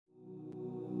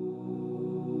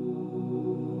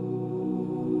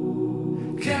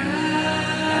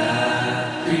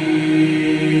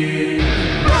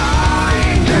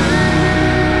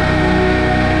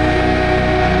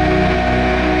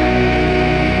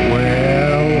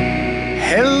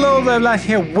Vlad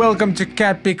here. Welcome to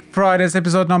Cat Pick Fridays,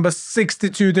 episode number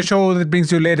 62, the show that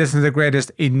brings you the latest and the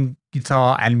greatest in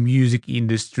guitar and music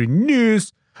industry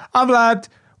news. I'm Vlad.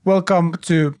 Welcome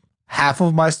to half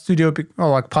of my studio, or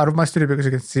like part of my studio, because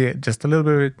you can see it just a little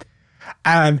bit.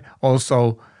 And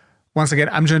also, once again,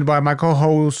 I'm joined by my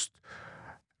co-host,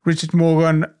 Richard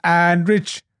Morgan. And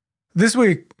Rich, this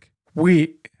week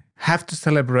we have to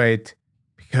celebrate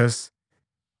because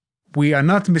we are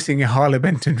not missing a Harley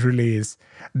Benton release.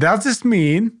 Does this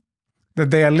mean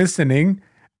that they are listening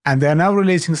and they are now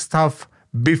releasing stuff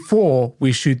before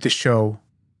we shoot the show?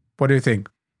 What do you think?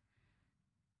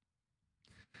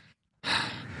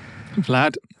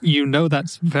 Vlad, you know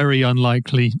that's very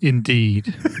unlikely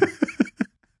indeed.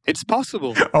 It's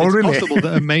possible. Oh, it's really? possible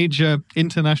that a major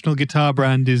international guitar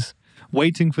brand is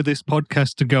waiting for this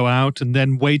podcast to go out and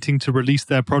then waiting to release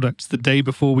their products the day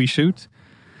before we shoot.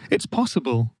 It's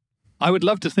possible. I would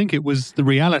love to think it was the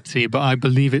reality, but I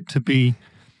believe it to be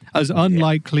as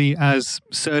unlikely as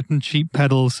certain cheap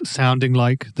pedals sounding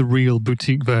like the real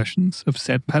boutique versions of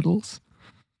said pedals.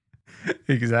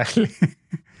 Exactly.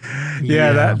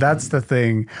 That's the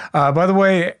thing. By the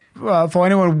way, for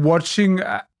anyone watching,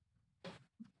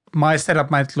 my setup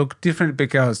might look different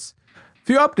because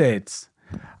few updates.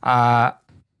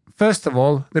 First of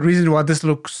all, the reason why this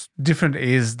looks different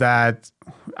is that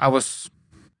I was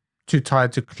too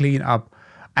tired to clean up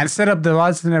and set up the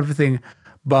lights and everything,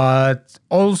 but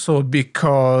also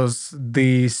because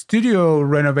the studio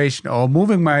renovation or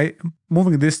moving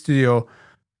this studio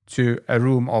to a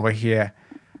room over here,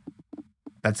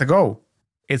 that's a go.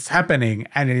 It's happening,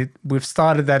 and we've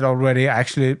started that already. I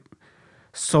actually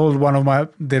sold one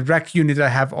of the rack unit I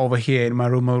have over here in my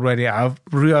room already. I'm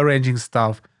rearranging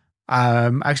stuff.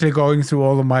 I'm actually going through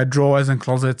all of my drawers and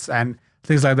closets and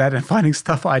things like that and finding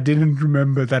stuff I didn't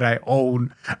remember that I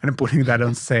own and putting that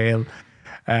on sale.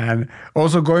 And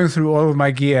also going through all of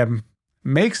my gear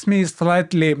makes me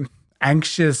slightly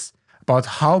anxious about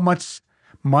how much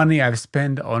money I've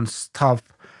spent on stuff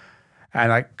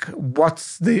and like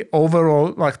what's the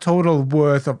overall like total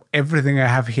worth of everything I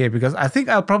have here, because I think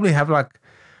I'll probably have like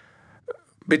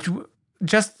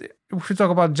just if we talk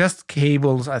about just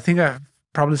cables, I think I've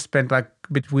probably spent like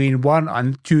between 1,000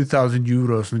 and 2,000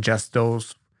 euros on just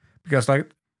those, because like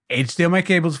HDMI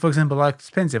cables, for example, are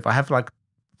expensive. I have like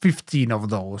 15 of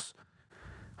those,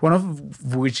 one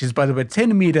of which is, by the way,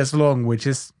 10 meters long, which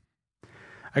is,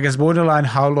 I guess, borderline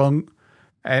how long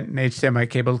an HDMI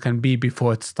cable can be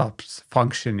before it stops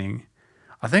functioning.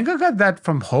 I think I got that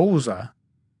from Hosa.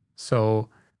 So,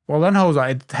 well done,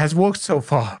 Hosa. It has worked so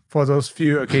far for those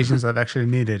few occasions I've actually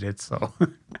needed it. So,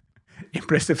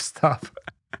 impressive stuff.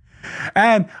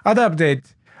 And other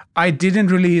update, I didn't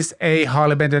release a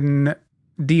Harley Benton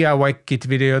DIY kit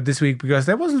video this week because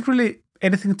there wasn't really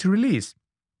anything to release.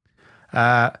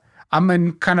 I'm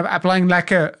in kind of applying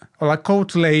lacquer or like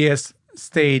coat layers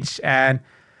stage, and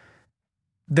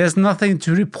there's nothing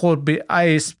to report.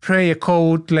 I spray a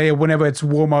coat layer whenever it's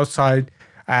warm outside,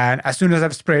 and as soon as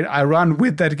I've sprayed, I run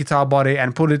with that guitar body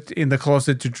and put it in the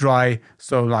closet to dry,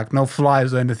 so like no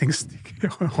flies or anything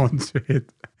sticking onto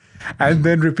it. And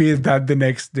then repeat that the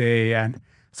next day. And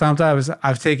sometimes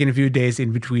I've taken a few days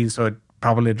in between, so it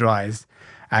probably dries.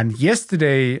 And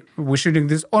yesterday, we're shooting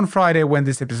this on Friday when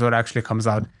this episode actually comes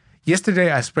out.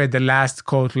 Yesterday, I sprayed the last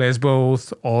coat layers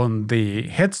both on the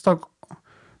headstock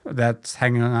that's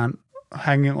hanging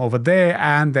over there,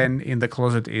 and then in the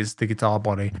closet is the guitar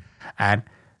body. And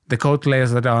the coat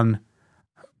layers are done.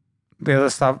 The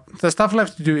stuff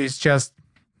left to do is just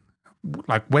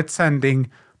like wet sanding,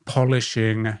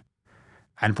 polishing,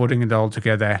 and putting it all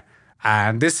together.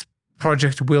 And this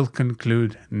project will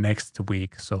conclude next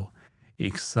week. So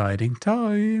exciting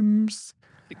times.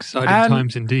 Exciting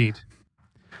times indeed.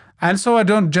 And so I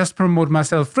don't just promote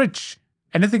myself. Rich,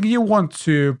 anything you want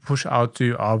to push out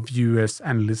to our viewers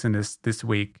and listeners this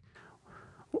week?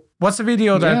 What's a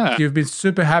video that you've been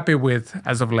super happy with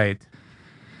as of late?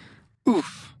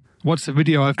 Oof. What's a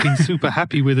video I've been super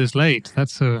happy with as late?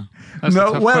 That's a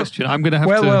tough question. I'm going to have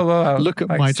to look at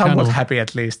like my somewhat channel. Happy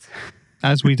at least.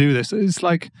 As we do this. It's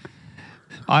like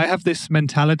I have this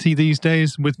mentality these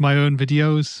days with my own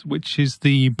videos, which is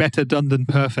the better done than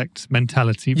perfect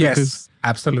mentality. Yes,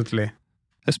 absolutely.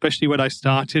 Especially when I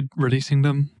started releasing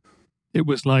them, it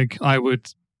was like I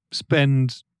would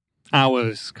spend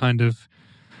hours kind of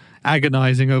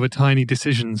agonizing over tiny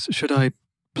decisions. Should I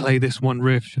play this one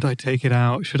riff? Should I take it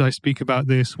out? Should I speak about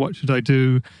this? What should I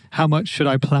do? How much should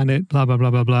I plan it? Blah, blah, blah,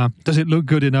 blah, blah. Does it look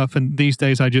good enough? And these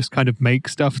days I just kind of make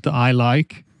stuff that I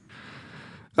like.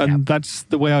 And that's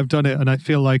the way I've done it. And I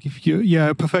feel like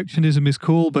perfectionism is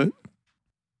cool, but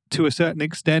to a certain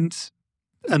extent,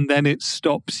 and then it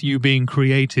stops you being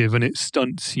creative and it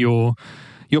stunts your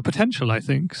potential, I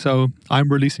think. So I'm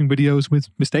releasing videos with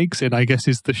mistakes in, I guess,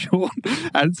 is the short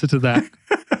answer to that.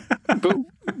 But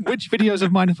which videos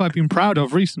of mine have I been proud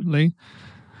of recently?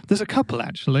 There's a couple,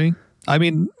 actually. I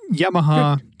mean,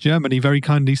 Yamaha Germany very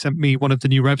kindly sent me one of the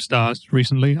new Rev Stars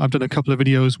recently. I've done a couple of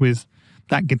videos with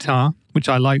that guitar, which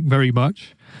I like very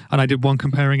much. And I did one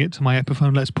comparing it to my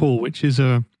Epiphone Les Paul, which is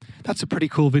that's a pretty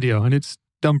cool video, and it's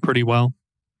done pretty well.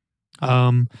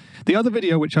 The other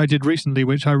video which I did recently,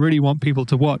 which I really want people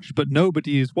to watch, but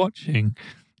nobody is watching,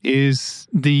 is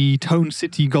the Tone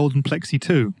City Golden Plexi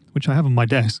 2, which I have on my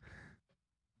desk.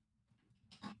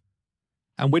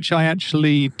 And which I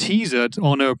actually teasered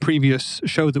on a previous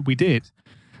show that we did.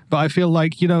 But I feel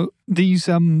like, these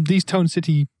Tone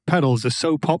City pedals are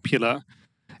so popular,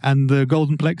 and the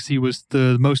Golden Plexi was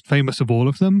the most famous of all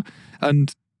of them.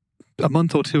 And a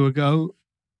month or two ago,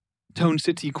 Tone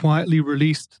City quietly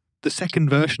released the second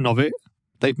version of it.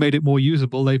 They've made it more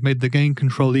usable. They've made the gain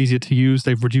control easier to use.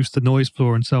 They've reduced the noise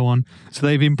floor and so on. So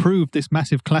they've improved this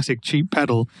massive classic cheap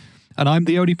pedal. And I'm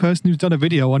the only person who's done a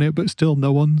video on it, but still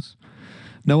no one's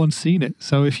seen it.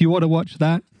 So if you want to watch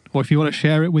that, or if you want to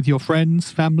share it with your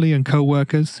friends, family and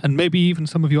co-workers, and maybe even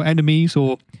some of your enemies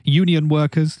or union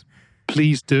workers,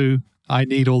 please do. I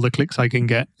need all the clicks I can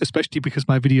get, especially because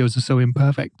my videos are so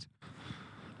imperfect.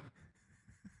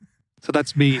 So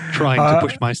that's me trying to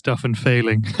push my stuff and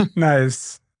failing.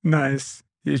 Nice.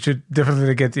 You should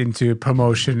definitely get into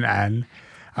promotion and,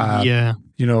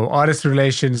 artist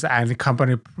relations and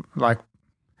company like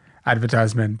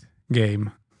advertisement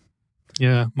game.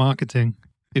 Yeah, marketing.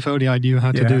 If only I knew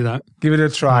how to do that. Give it a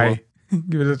try.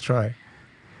 Give it a try.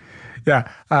 Yeah.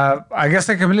 I guess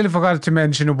I completely forgot to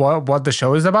mention what the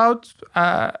show is about,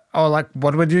 or like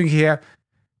what we're doing here.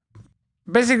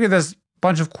 Basically, there's a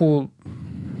bunch of cool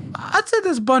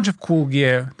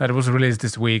gear that was released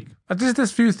this week. At least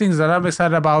there's a few things that I'm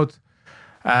excited about.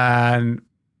 And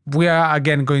we are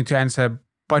again going to answer a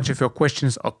bunch of your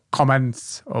questions or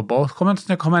comments, or both. Comment on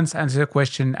your comments, answer your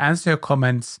question, answer your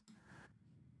comments.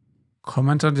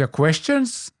 Comment on your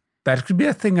questions. That could be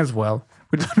a thing as well.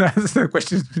 We don't answer the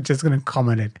questions, we're just going to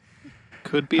comment it.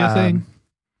 Could be a thing.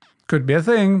 Could be a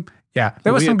thing. Yeah,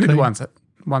 there were some good ones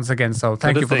once again. So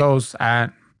thank you for those.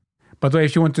 And but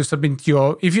if you want to submit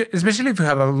especially if you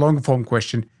have a long form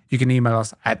question, you can email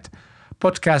us at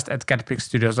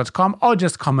podcast@catpixstudios.com or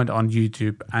just comment on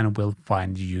YouTube and we'll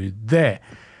find you there.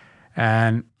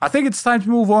 And I think it's time to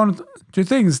move on to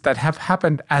things that have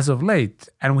happened as of late.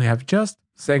 And we have just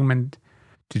segment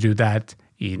to do that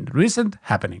in recent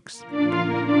happenings.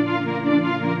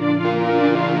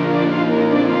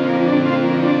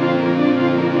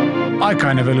 I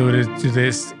kind of alluded to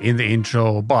this in the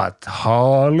intro, but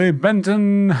Harley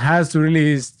Benton has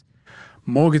released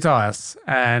more guitars.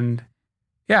 And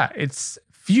yeah, it's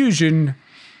Fusion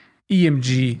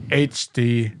EMG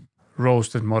HD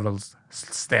roasted models,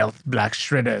 stealth black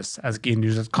shredders, as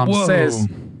GameNews.com says.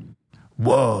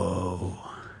 Whoa.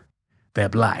 They're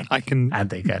black. I can and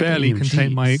they got barely EMGs.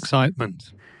 Contain my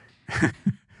excitement.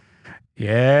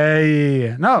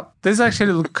 Yeah. No, this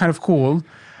actually looks kind of cool.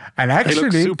 And actually,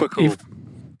 they look super cool.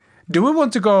 Do we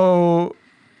want to go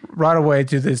right away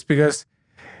to this? Because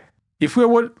if we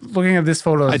were looking at this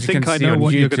photo, I think I know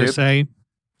what you're going to say.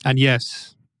 And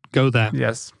yes, go there.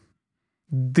 Yes.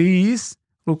 These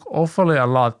look awfully a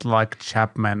lot like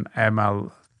Chapman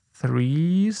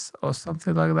ML3s or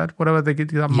something like that. Whatever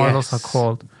the models are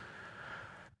called.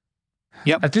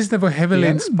 Yep. At least they were heavily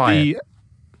inspired.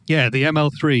 The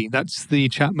ML3. That's the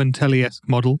Chapman Telly-esque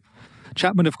model.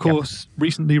 Chapman, of course,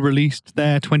 recently released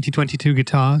their 2022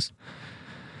 guitars.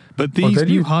 But these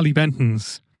new Harley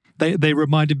Bentons, they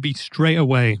reminded me straight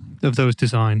away of those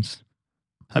designs.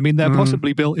 I mean, they're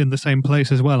possibly built in the same place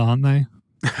as well, aren't they?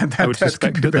 I would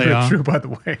suspect that they are. True, by the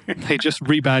way. They just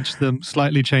rebadged them,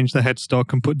 slightly changed the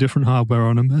headstock and put different hardware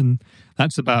on them, and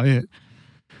that's about it.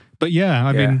 But yeah,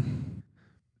 I mean,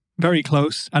 very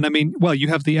close. And I mean, well, you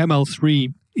have the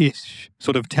ML3-ish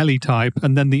sort of telly type,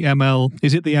 and then the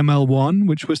is it the ML1,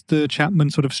 which was the Chapman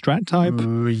sort of Strat type?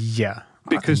 Yeah.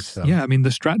 Because, so. I mean, the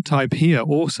Strat type here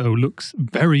also looks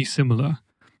very similar.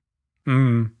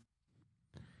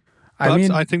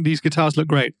 I think these guitars look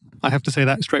great. I have to say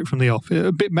that straight from the off.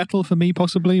 A bit metal for me,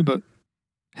 possibly, but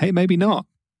hey, maybe not.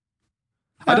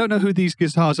 I don't know who these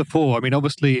guitars are for. I mean,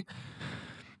 obviously,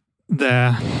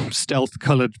 they're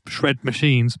stealth-colored shred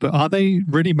machines, but are they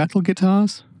really metal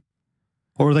guitars?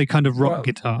 Or are they kind of rock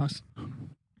guitars?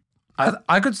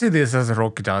 I could see this as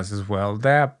rock guitars as well.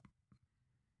 They're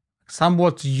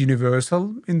somewhat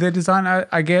universal in their design,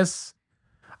 I guess.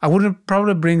 I wouldn't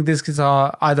probably bring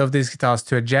either of these guitars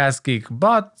to a jazz gig,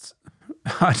 but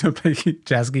I don't play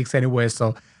jazz gigs anyway,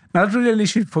 so not really an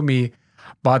issue for me.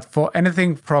 But for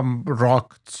anything from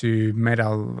rock to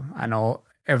metal and all,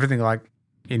 everything like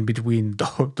in between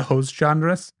those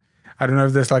genres, I don't know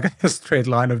if there's like a straight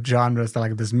line of genres,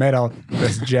 like there's metal,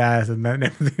 there's jazz, and then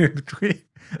everything in between.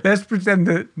 Let's pretend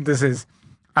that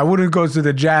I wouldn't go to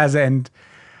the jazz end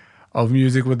of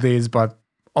music with these, but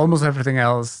almost everything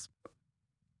else,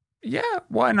 yeah,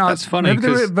 why not? That's funny. Maybe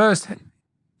the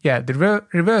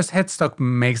reverse headstock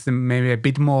makes them maybe a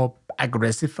bit more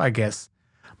aggressive, I guess.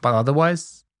 But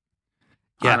otherwise,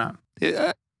 I don't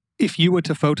know. If you were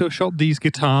to Photoshop these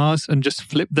guitars and just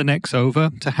flip the necks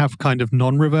over to have kind of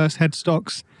non-reverse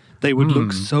headstocks, they would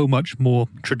look so much more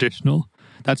traditional.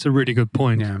 That's a really good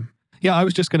point. Yeah, I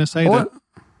was just going to say that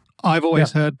I've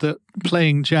always heard that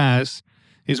playing jazz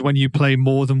is when you play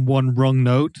more than one wrong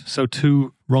note, so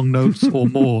 2 wrong notes or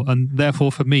more. And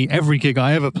therefore, for me, every gig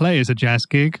I ever play is a jazz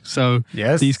gig. So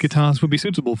these guitars would be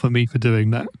suitable for me for doing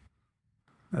that.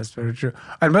 That's very true.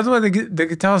 And by the way, the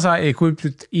guitars are equipped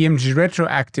with EMG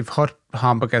retroactive hot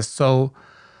humbuckers. So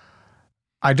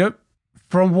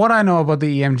from what I know about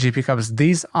the EMG pickups,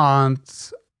 these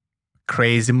aren't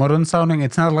crazy modern sounding.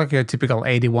 It's not like your typical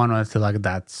 81 or anything like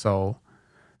that. So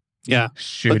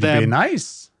should be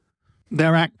nice.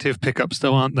 They're active pickups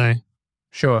though, aren't they?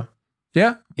 Sure.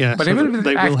 Yeah. Yeah. But so even if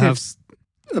they will have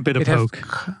a bit of poke.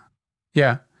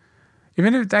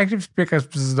 Even if it's active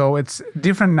pickups, though, it's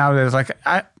different nowadays. Like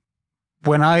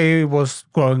when I was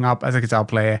growing up as a guitar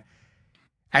player,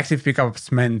 active pickups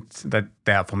meant that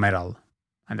they are for metal,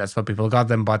 and that's why people got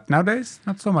them. But nowadays,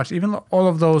 not so much. Even all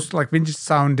of those like vintage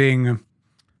sounding,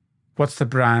 what's the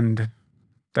brand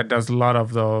that does a lot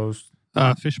of those?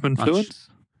 Fishman Fluence?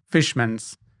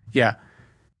 Fishman's, yeah.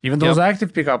 Even those are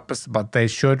active pickups, but they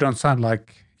sure don't sound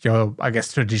like your, I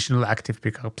guess, traditional active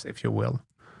pickups, if you will.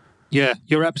 Yeah,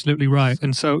 you're absolutely right.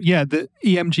 And so, the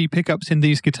EMG pickups in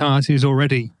these guitars is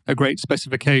already a great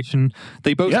specification.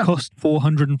 They both cost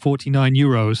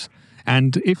 €449.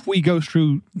 And if we go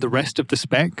through the rest of the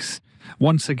specs,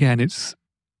 once again, it's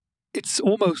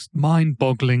almost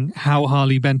mind-boggling how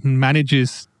Harley Benton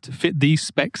manages to fit these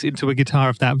specs into a guitar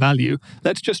of that value.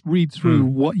 Let's just read through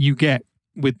what you get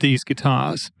with these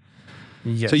guitars.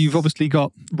 Yes. So you've obviously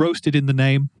got roasted in the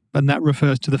name, and that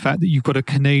refers to the fact that you've got a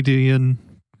Canadian,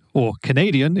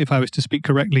 if I was to speak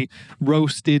correctly,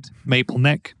 roasted maple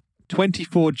neck,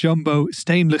 24 jumbo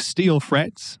stainless steel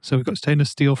frets. So we've got stainless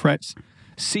steel frets,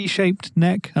 C-shaped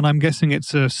neck, and I'm guessing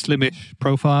it's a slimish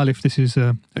profile if this is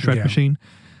a shred machine.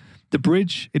 The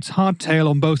bridge, it's hardtail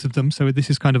on both of them, so this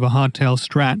is kind of a hardtail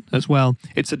Strat as well.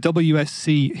 It's a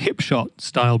WSC hipshot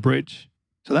style bridge.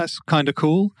 So that's kind of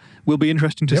cool. Will be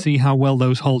interesting to see how well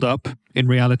those hold up in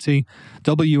reality.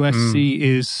 WSC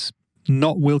is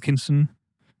not Wilkinson.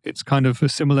 It's kind of a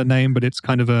similar name, but it's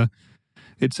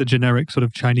a generic sort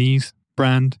of Chinese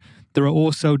brand. There are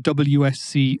also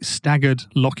WSC staggered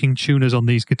locking tuners on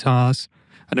these guitars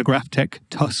and a Graphtec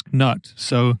Tusk nut.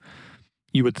 So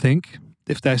you would think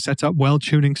if they're set up well,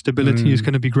 tuning stability is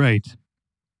going to be great.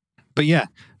 But yeah,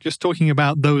 just talking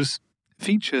about those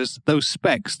features, those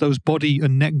specs, those body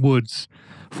and neck woods,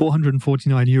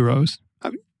 €449. I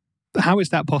mean, how is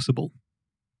that possible?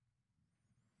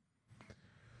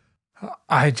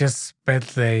 I just bet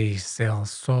they sell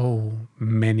so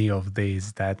many of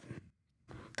these that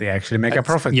they actually make a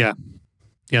profit. Yeah,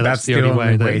 that's the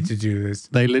only way to do this.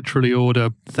 They literally order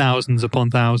thousands upon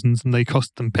thousands and they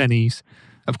cost them pennies.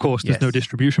 Of course, there's no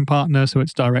distribution partner, so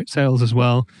it's direct sales as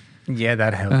well. Yeah,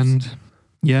 that helps. And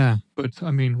but I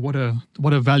mean, what a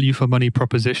value for money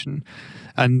proposition.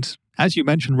 And as you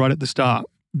mentioned right at the start,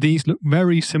 these look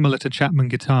very similar to Chapman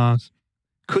guitars.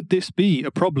 Could this be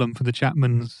a problem for the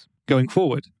Chapmans going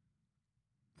forward?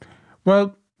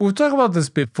 Well, we've talked about this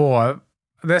before.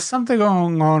 There's something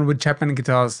going on with Chapman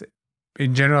guitars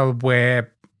in general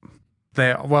where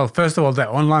first of all, their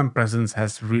online presence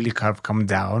has really kind of come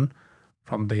down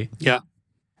from the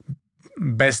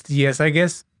best years, I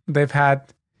guess, they've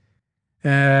had.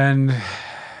 And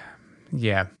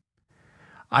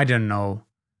I don't know.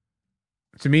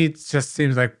 To me, it just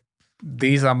seems like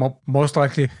these are most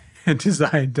likely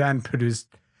designed and produced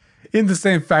in the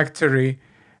same factory,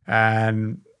 but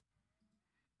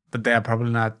they are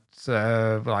probably not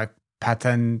like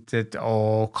patented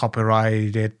or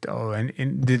copyrighted, or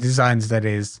in the designs that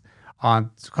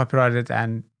aren't copyrighted.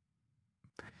 And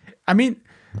I mean,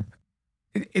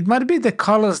 it might be the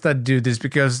colors that do this,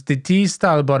 because the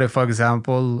T-style body, for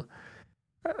example,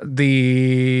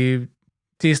 the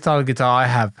T-style guitar I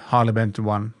have, Harley Benton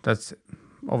one, that's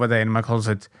over there in my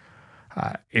closet.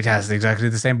 It has exactly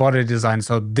the same body design.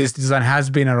 So this design has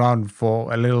been around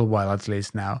for a little while at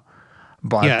least now.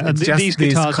 But Yeah, and it's just these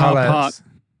these guitars colors. are part.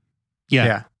 Yeah,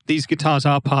 Yeah. these guitars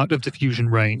are part of the Fusion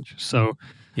range. So,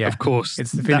 Yeah. of course,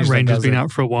 It's the that finish that range has does been it.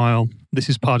 out for a while. This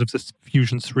is part of the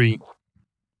Fusion 3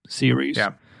 series.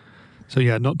 Yeah. So,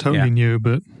 yeah, not totally Yeah. new,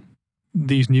 but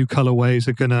these new colorways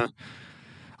are going to,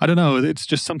 I don't know, it's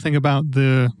just something about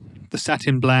the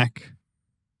satin black,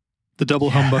 the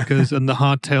double humbuckers, and the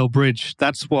hardtail bridge.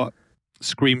 That's what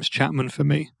screams Chapman for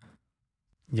me.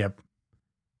 Yep.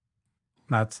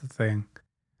 That's the thing.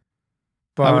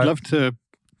 But I would love to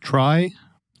try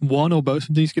one or both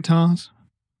of these guitars.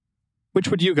 Which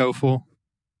would you go for?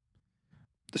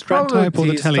 The Strat probably type or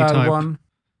the Tele T-style type? one.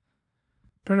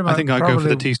 Pretty much. I think I'd go for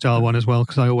the T-style one as well,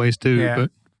 because I always do. Yeah.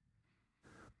 But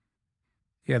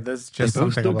Yeah, there's just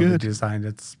both something look about the good. design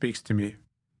that speaks to me.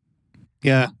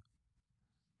 yeah,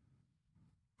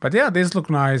 But yeah, these look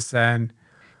nice, and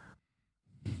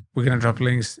we're going to drop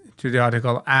links to the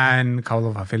article and a couple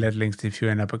of affiliate links if you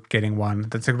end up getting one.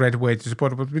 That's a great way to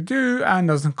support what we do and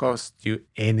doesn't cost you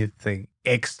anything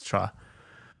extra.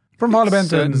 From Harley Benton.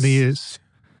 certainly is.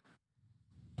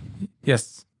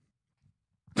 Yes.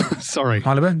 Sorry,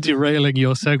 Harley Benton. derailing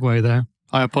your segue there.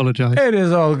 I apologize. It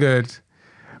is all good.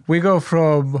 We go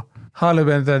from Harley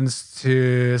Benton's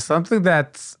to something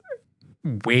that's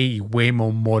way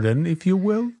more modern, if you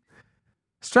will.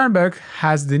 Strandberg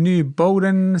has the new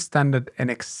Bowden Standard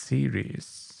NX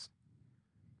series.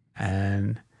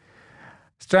 And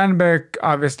Strandberg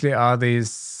obviously are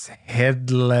these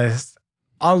headless,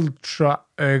 ultra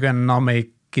ergonomic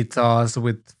guitars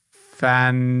with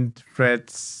fan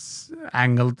frets,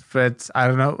 angled frets. I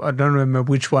don't remember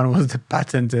which one was the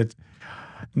patented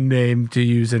name to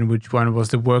use and which one was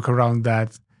the work around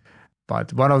that.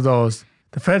 But one of those.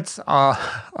 The frets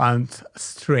aren't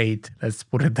straight, let's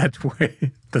put it that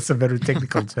way. That's a very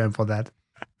technical term for that.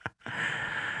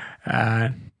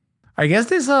 I guess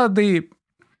these are the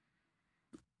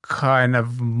kind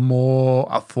of more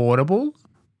affordable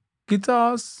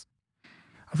guitars.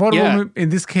 Affordable in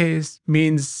this case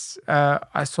means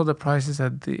I saw the prices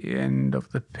at the end of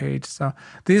the page. So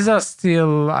these are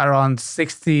still around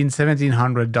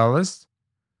 $1,700.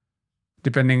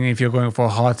 Depending if you're going for a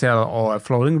hardtail or a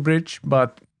floating bridge.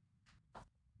 But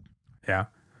yeah,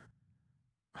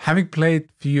 having played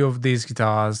few of these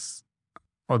guitars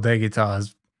or their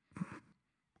guitars,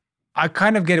 I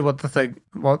kind of get what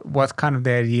kind of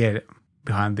the idea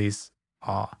behind these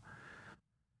are.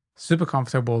 Super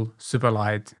comfortable, super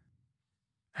light,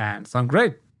 and sound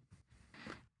great.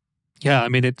 Yeah, I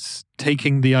mean, it's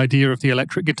taking the idea of the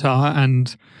electric guitar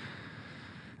and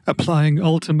applying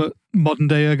ultimate modern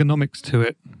day ergonomics to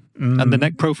it. And the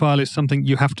neck profile is something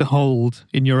you have to hold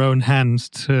in your own hands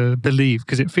to believe,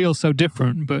 because it feels so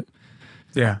different. But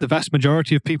yeah, the vast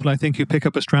majority of people, I think, who pick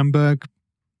up a Strandberg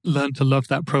learn to love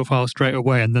that profile straight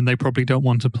away, and then they probably don't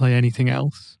want to play anything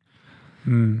else.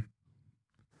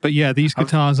 But yeah, these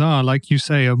guitars are, like you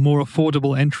say, a more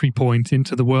affordable entry point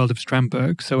into the world of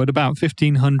Strandberg. So at about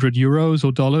 1,500 euros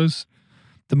or dollars,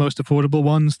 the most affordable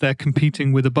ones, they're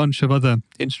competing with a bunch of other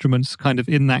instruments kind of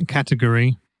in that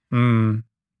category.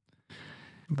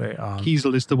 They are.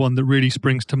 Kiesel is the one that really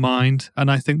springs to mind, and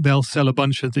I think they'll sell a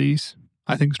bunch of these.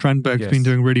 I think Strandberg's been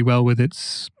doing really well with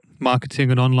its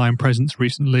marketing and online presence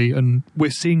recently, and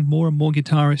we're seeing more and more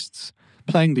guitarists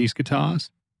playing these guitars.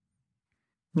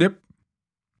 Yep.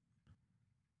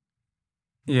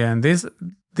 Yeah, and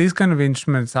these kind of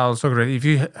instruments are also great. If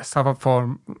you suffer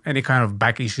from any kind of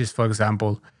back issues, for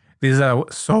example, these are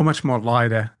so much more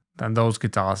lighter than those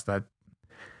guitars that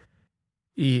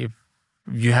if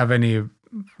you have any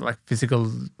like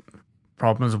physical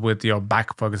problems with your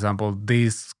back, for example,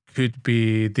 these could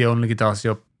be the only guitars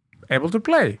you're able to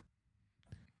play.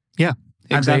 Yeah,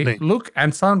 exactly. And they look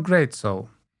and sound great, so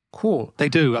cool. They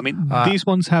do. I mean, these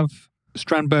ones have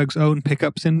Strandberg's own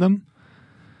pickups in them,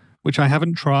 which I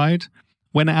haven't tried.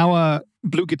 When our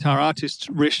blue guitar artist,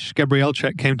 Rish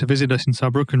Gabrielchek, came to visit us in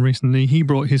Saarbrücken recently, he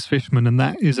brought his Fishman, and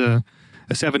that is a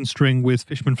 7-string with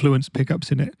Fishman Fluence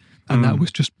pickups in it. And that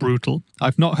was just brutal.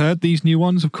 I've not heard these new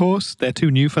ones, of course. They're too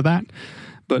new for that.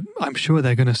 But I'm sure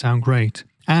they're going to sound great.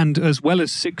 And as well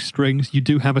as 6 strings, you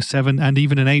do have a 7 and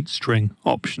even an 8-string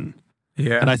option.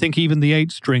 Yeah. And I think even the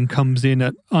 8-string comes in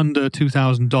at under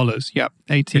 $2,000. Yep,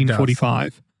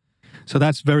 $1,845. So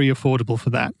that's very affordable for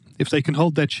that. If they can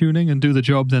hold their tuning and do the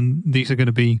job, then these are going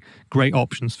to be great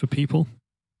options for people.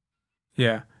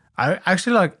 Yeah. I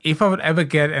actually like, if I would ever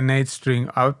get an 8-string,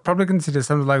 I would probably consider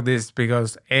something like this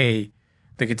because A,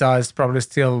 the guitar is probably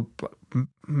still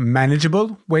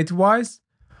manageable weight-wise.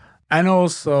 And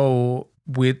also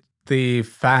with the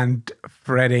fan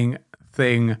fretting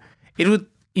thing, it would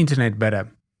intonate better,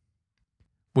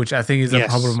 which I think is a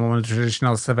problem on a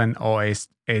traditional 7 or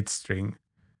 8 string.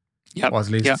 Yep. Or at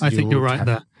least yeah, I think you're right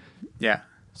there. Yeah.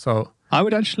 So I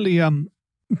would actually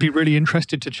be really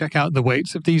interested to check out the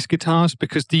weights of these guitars,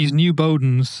 because these new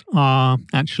Bodens are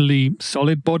actually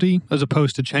solid body as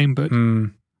opposed to chambered.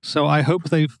 So I hope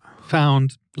they've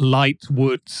found light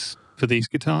woods for these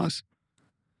guitars.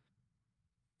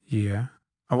 Yeah.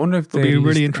 I wonder if it'll be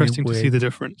really interesting to see the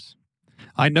difference.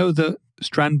 I know that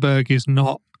Strandberg is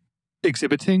not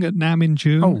exhibiting at NAMM in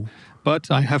June, but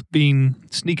I have been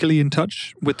sneakily in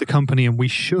touch with the company, and we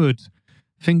should,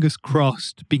 fingers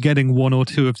crossed, be getting 1 or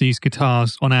 2 of these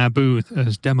guitars on our booth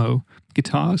as demo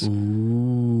guitars.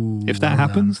 Ooh, if that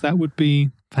happens, that would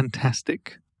be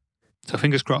fantastic. So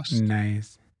fingers crossed.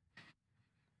 Nice.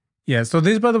 Yeah, so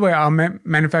these, by the way, are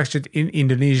manufactured in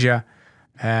Indonesia.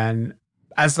 And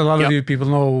as a lot of you people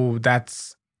know,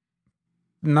 that's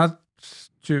not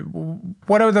to,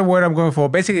 whatever the word I'm going for,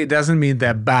 basically it doesn't mean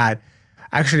they're bad.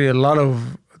 Actually, a lot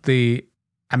of the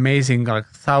amazing, like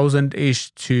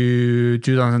 1,000-ish to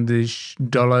 $2,000-ish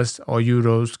or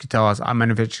euros guitars are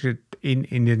manufactured in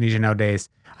Indonesia nowadays,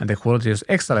 and the quality is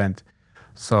excellent.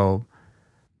 So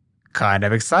kind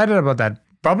of excited about that.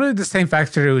 Probably the same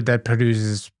factory that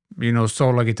produces,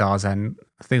 solo guitars and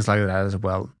things like that as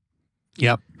well.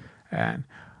 Yep. And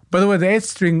by the way, the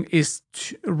 8-string is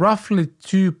roughly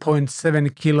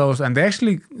 2.7 kilos, and they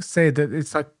actually say that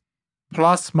it's like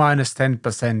plus minus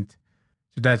 10%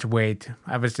 to that weight.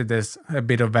 Obviously, there's a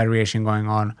bit of variation going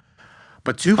on,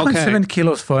 but 2.7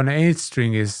 kilos for an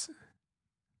 8-string is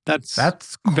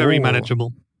that's cool. Very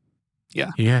manageable.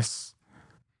 Yeah. Yes.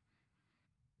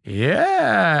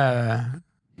 Yeah.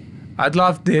 I'd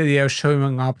love the idea of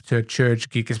showing up to a church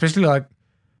gig, especially like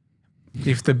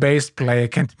if the bass player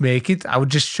can't make it. I would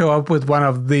just show up with one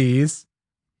of these.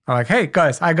 I'm like, hey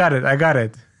guys, I got it.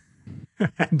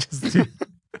 And just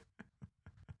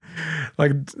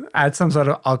like add some sort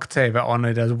of octave on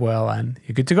it as well, and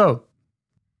you're good to go.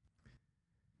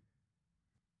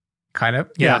 Kind of.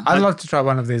 Yeah, I'd love to try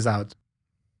one of these out.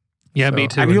 Yeah, me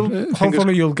too. And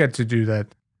hopefully you'll get to do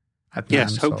that.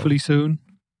 Yes, hopefully soon.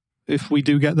 If we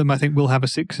do get them, I think we'll have a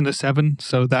 6 and a 7,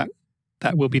 so that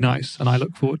will be nice, and I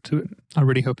look forward to it. I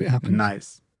really hope it happens.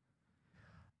 Nice.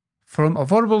 From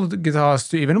affordable guitars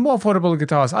to even more affordable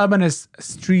guitars, Ibanez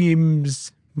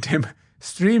streams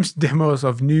demos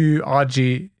of new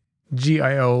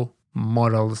RG-GIO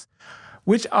models,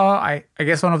 which are, I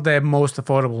guess, one of their most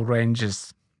affordable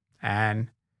ranges. And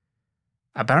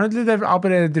apparently they've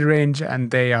updated the range,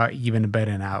 and they are even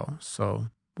better now. So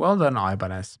well done,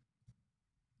 Ibanez.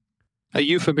 Are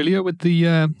you familiar with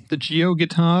the Geo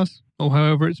guitars, or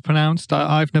however it's pronounced?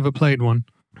 I've never played one.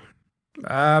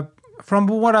 From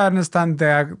what I understand, they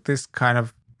are this kind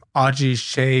of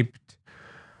RG-shaped,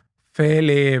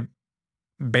 fairly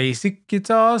basic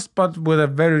guitars, but with a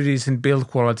very decent build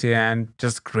quality and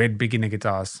just great beginner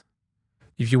guitars.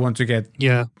 If you want to get...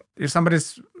 Yeah. If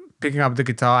somebody's picking up the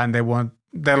guitar and they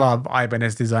love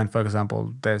Ibanez design, for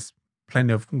example, there's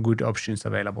plenty of good options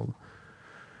available.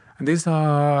 And these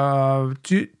are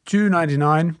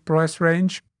 $299 price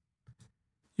range,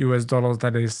 US dollars,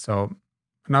 that is. So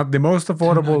not the most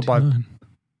affordable, but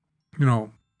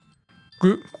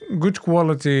good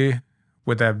quality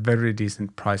with a very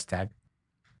decent price tag.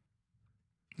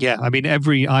 Yeah, I mean,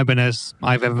 every Ibanez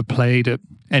I've ever played at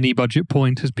any budget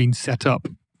point has been set up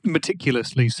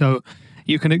meticulously, so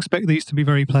you can expect these to be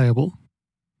very playable.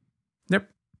 Yep.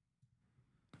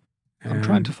 I'm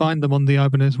trying to find them on the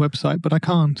Ibanez website, but I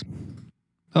can't.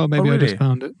 Oh, maybe really? I just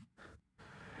found it.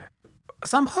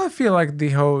 Somehow I feel like the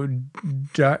whole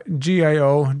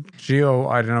Geo,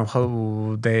 I don't know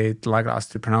how they like us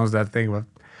to pronounce that thing, but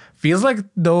feels like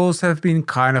those have been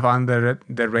kind of under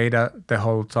the radar the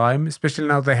whole time, especially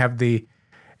now they have the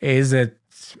AZ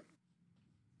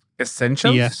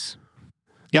Essentials. Yes.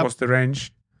 Yep. What's the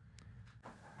range?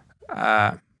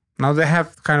 Now they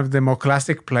have kind of the more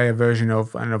classic player version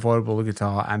of an affordable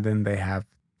guitar, and then they have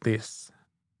this.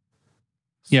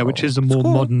 Yeah, which is a more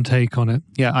modern take on it.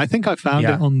 Yeah, I think I found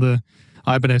it on the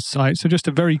Ibanez site. So just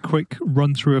a very quick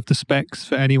run through of the specs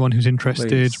for anyone who's interested.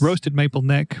 Please. Roasted maple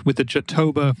neck with a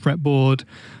Jatoba fretboard,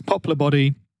 poplar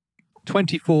body,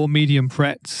 24 medium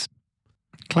frets,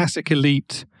 classic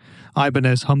elite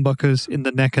Ibanez humbuckers in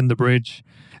the neck and the bridge.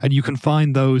 And you can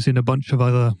find those in a bunch of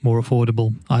other more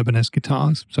affordable Ibanez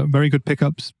guitars. So very good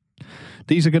pickups.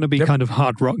 These are going to be kind of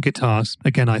hard rock guitars,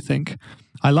 again, I think.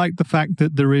 I like the fact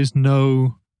that there is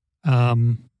no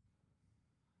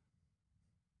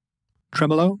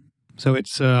tremolo. So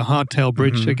it's a hardtail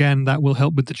bridge. Again, that will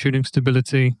help with the tuning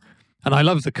stability. And I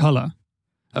love the color.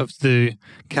 of the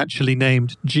catchily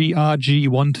named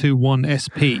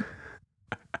GRG121SP,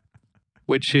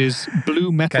 which is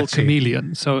Blue Metal Catchy.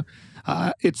 Chameleon. So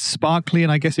it's sparkly,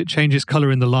 and I guess it changes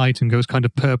color in the light and goes kind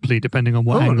of purpley depending on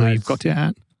what angle nice. you've got it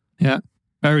at. Yeah,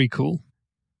 very cool.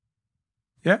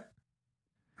 Yeah.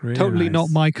 Really Totally nice. not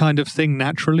my kind of thing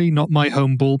naturally, not my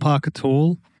home ballpark at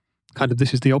all. Kind of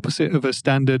this is the opposite of a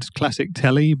standard classic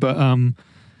telly, but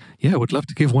yeah, would love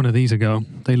to give one of these a go.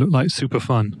 They look like super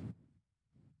fun.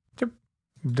 Yep,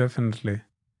 definitely.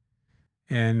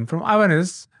 And from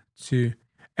Ibanez to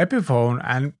Epiphone,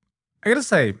 and I gotta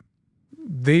say,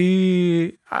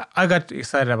 I got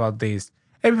excited about these.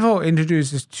 Epiphone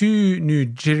introduces 2 new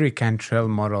Jerry Cantrell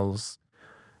models.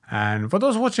 And for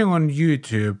those watching on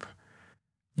YouTube,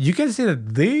 you can see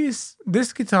that this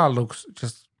guitar looks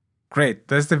just great.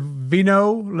 There's the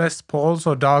Vino Les Paul,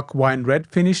 so dark wine red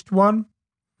finished one.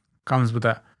 Comes with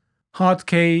a hard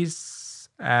case,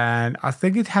 and I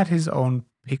think it had his own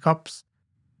pickups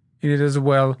in it as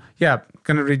well. Yeah,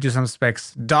 gonna read you some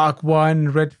specs. Dark wine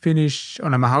red finish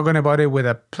on a mahogany body with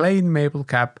a plain maple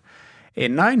cap, a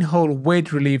 9-hole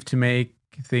weight relief to make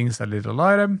things a little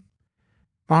lighter,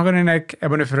 mahogany neck,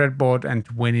 ebony fretboard, and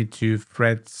 22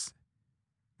 frets.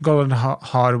 Golden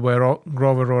hardware,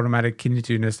 Grover automatic kidney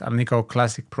tuners, Alnico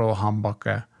Classic Pro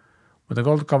humbucker with a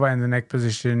gold cover in the neck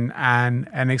position and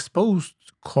an exposed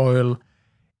coil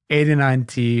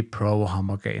 89T Pro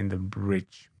humbucker in the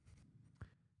bridge.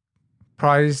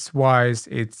 Price wise,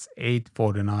 it's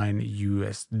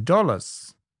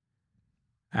 $849.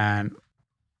 And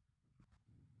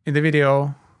in the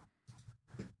video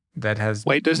that has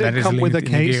does it come with a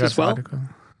case as well? Article.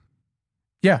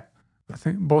 Yeah, I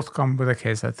think both come with a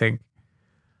case. I think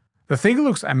the thing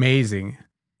looks amazing.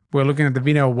 We're looking at the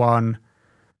Vino one,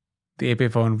 the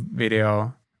Epiphone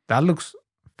video. That looks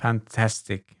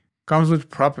fantastic. Comes with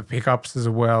proper pickups as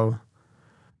well.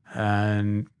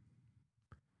 And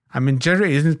I mean,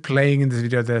 Jerry isn't playing in this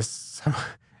video. There's some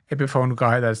Epiphone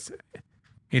guy that's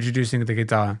introducing the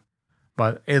guitar,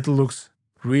 but it looks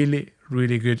really,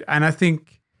 really good. And I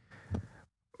think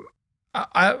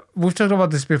we've talked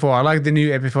about this before. I like the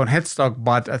new Epiphone headstock,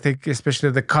 but I think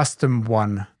especially the custom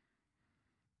one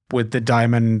with the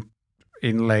diamond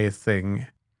inlay thing.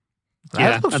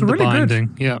 That looks and really the binding.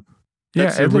 good. Yeah,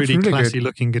 that's a really classy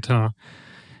looking guitar.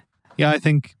 Yeah, I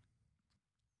think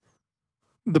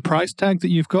the price tag that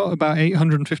you've got, about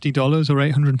 $850 or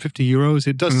 €850,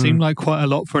 it does seem like quite a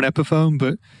lot for an Epiphone,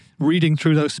 but reading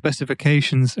through those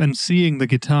specifications and seeing the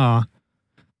guitar,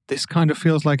 this kind of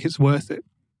feels like it's worth it.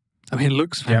 I mean, it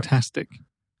looks fantastic. Yep.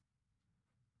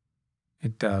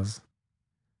 It does.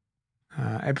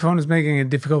 Epiphone is making it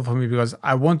difficult for me because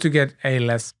I want to get a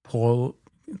Les Paul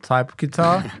type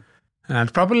guitar and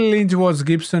I'd probably lean towards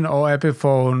Gibson or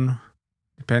Epiphone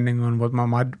depending on what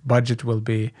my budget will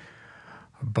be.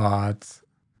 But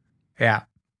yeah,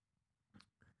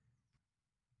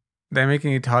 they're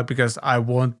making it hard because I've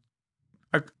been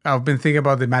thinking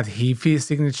about the Matt Heafy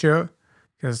signature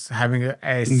because having a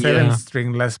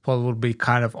 7-string Les Paul would be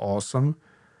kind of awesome.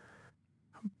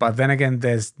 But then again,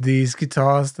 there's these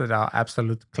guitars that are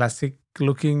absolute classic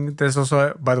looking. There's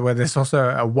also, by the way, there's also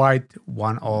a white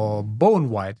one, or bone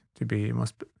white to be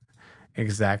most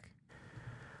exact.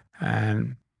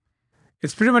 And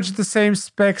it's pretty much the same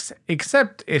specs,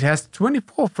 except it has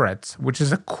 24 frets, which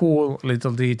is a cool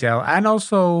little detail. And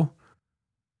also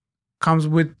comes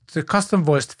with the custom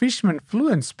voiced Fishman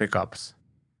Fluence pickups.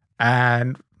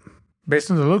 And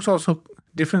based on the looks, also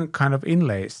different kind of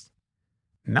inlays.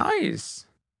 Nice.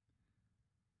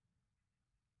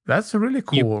 That's really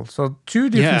cool. So 2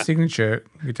 different signature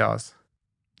guitars.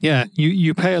 Yeah,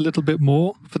 you pay a little bit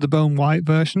more for the bone white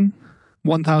version,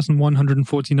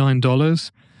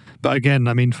 $1,149. But again,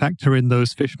 I mean, factor in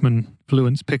those Fishman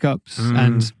Fluence pickups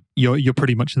and you're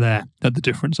pretty much there at the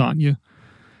difference, aren't you?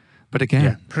 But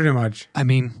again, pretty much. I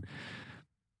mean,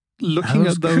 looking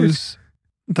at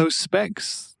those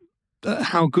specs,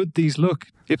 how good these look.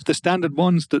 If the standard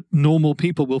ones that normal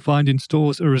people will find in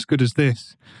stores are as good as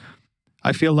this,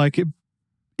 I feel like it,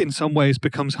 in some ways,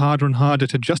 becomes harder and harder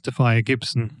to justify a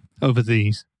Gibson over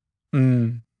these.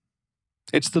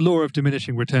 It's the law of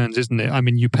diminishing returns, isn't it? I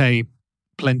mean, you pay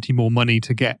plenty more money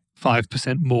to get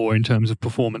 5% more in terms of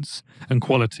performance and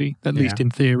quality, at least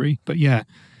in theory. But yeah,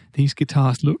 these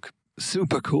guitars look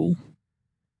super cool.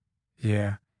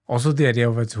 Yeah. Also, the idea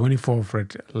of a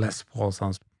 24-fret Les Paul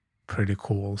sounds pretty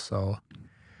cool. So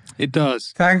it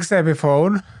does. Thanks,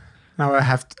 Epiphone. Now I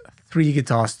have 3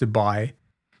 guitars to buy.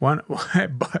 One,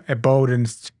 a Bowden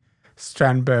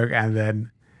Strandberg, and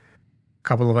then a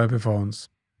couple of Epiphones.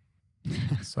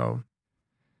 So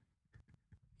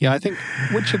Yeah, I think,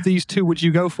 which of these two would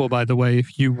you go for, by the way,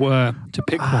 if you were to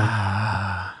pick one?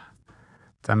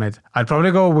 Damn it. I'd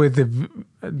probably go with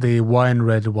the wine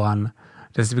red one,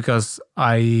 just because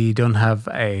I don't have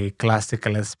a classic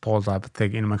Les Paul type of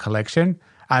thing in my collection.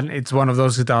 And it's one of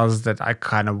those guitars that I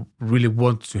kind of really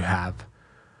want to have,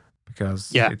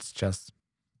 because it's just...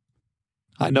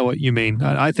 I know what you mean.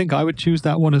 I think I would choose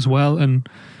that one as well. And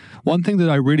one thing that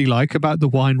I really like about the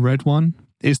wine red one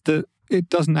is that it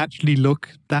doesn't actually look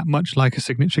that much like a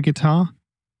signature guitar,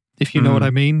 if you know what I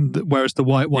mean. Whereas the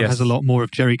white one has a lot more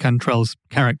of Jerry Cantrell's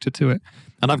character to it.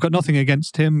 And I've got nothing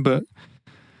against him, but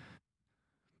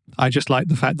I just like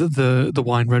the fact that the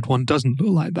wine red one doesn't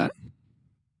look like that.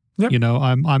 Yep. You know,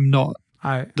 I'm not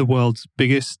the world's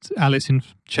biggest Alice in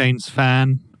Chains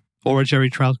fan or a Jerry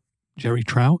Cantrell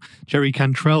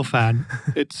fan.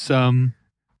 It's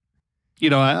you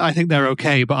know, I think they're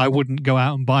okay, but I wouldn't go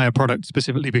out and buy a product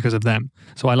specifically because of them.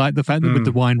 So I like the fact that with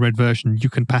the wine red version, you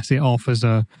can pass it off as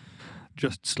a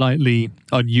just slightly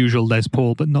unusual Les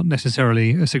Paul, but not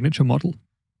necessarily a signature model.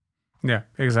 Yeah,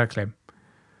 exactly.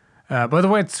 By the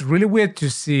way, it's really weird to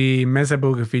see Mesa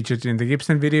Boogie featured in the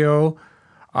Gibson video.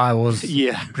 I was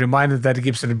reminded that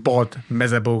Gibson bought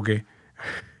Mesa Boogie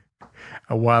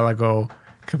a while ago.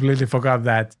 Completely forgot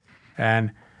that.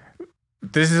 And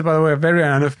this is, by the way, a very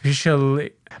unofficial...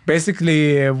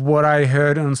 Basically, what I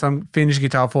heard on some Finnish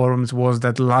guitar forums was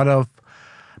that a lot of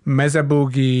Mesa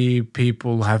Boogie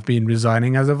people have been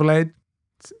resigning as of late,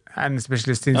 and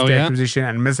especially since the acquisition.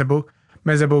 And Mesa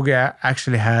Boogie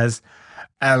actually has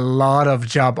a lot of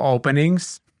job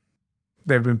openings.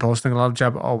 They've been posting a lot of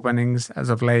job openings as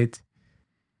of late.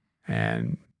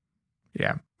 And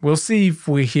yeah, we'll see if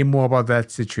we hear more about that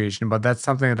situation, but that's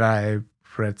something that I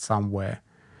read somewhere.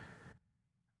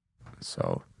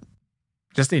 So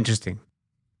just interesting.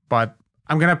 But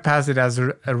I'm going to pass it as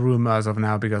a rumor as of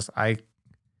now, because I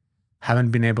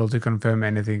haven't been able to confirm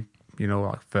anything, you know,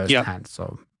 like firsthand.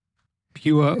 So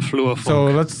pure fluor funk. So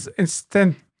let's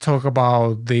instead talk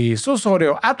about the Source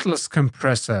Audio Atlas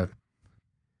compressor.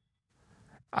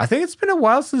 I think it's been a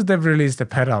while since they've released a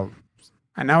pedal.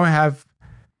 And now we have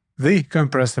the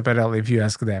compressor pedal, if you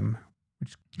ask them,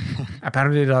 which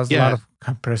apparently does a lot of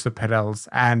compressor pedals,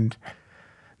 and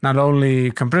not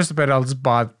only compressor pedals,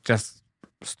 but just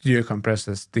studio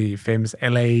compressors, the famous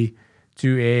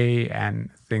LA2A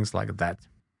and things like that.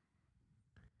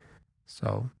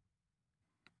 So,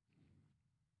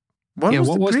 what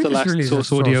was the last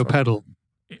Source Audio pedal?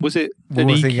 Was it an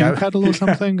EQ pedal or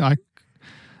something? I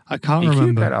can't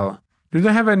remember. Pedal. Do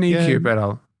they have an EQ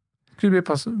pedal? Could be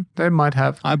possible. They might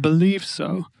have. I believe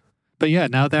so. But yeah,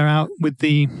 now they're out with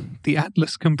the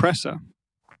Atlas compressor.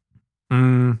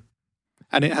 And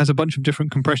it has a bunch of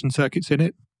different compression circuits in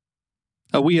it.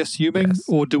 Are we assuming,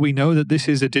 or do we know that this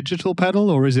is a digital pedal,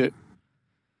 or is it?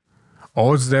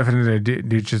 Oh, it's definitely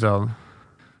digital,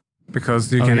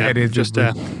 because you can edit just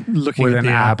looking with at an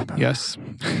the app. Yes.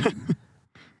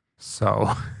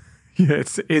 So,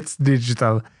 it's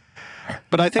digital.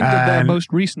 But I think that their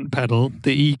most recent pedal,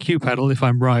 the EQ pedal, if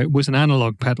I'm right, was an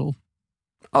analog pedal.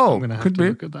 Oh, I'm going to have could to be.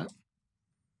 look at that.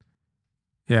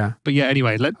 Yeah. But yeah,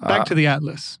 anyway, back to the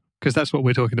Atlas, because that's what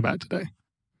we're talking about today.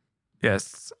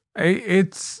 Yes.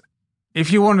 It's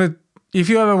if you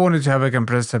ever wanted to have a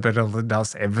compressor pedal that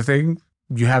does everything,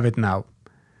 you have it now.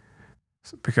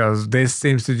 Because this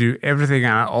seems to do everything,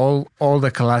 and all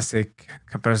the classic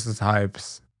compressor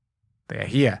types, they're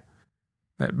here.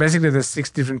 Basically, there's 6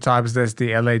 different types. There's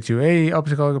the LA2A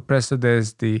optical compressor.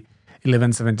 There's the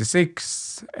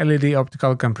 1176 LED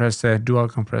optical compressor, dual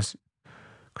compressor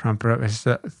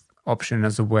option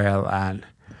as well. And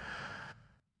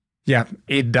yeah,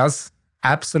 it does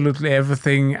absolutely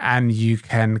everything, and you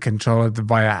can control it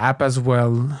via app as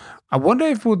well. I wonder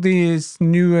if with these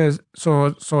newer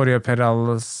audio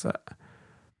pedals,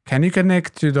 can you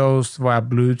connect to those via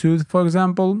Bluetooth, for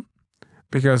example?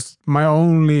 Because my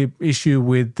only issue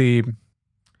with the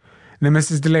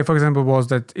Nemesis delay, for example, was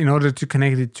that in order to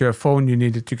connect it to a phone, you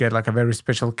needed to get like a very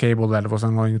special cable that I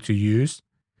wasn't going to use.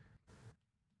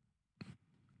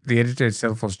 The editor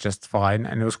itself was just fine,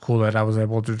 and it was cool that I was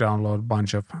able to download a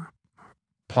bunch of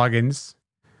plugins,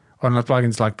 or not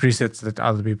plugins, like presets that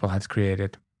other people had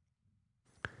created.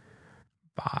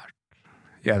 But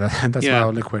yeah, that's my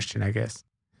only question, I guess.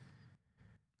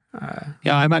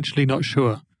 Yeah, I'm actually not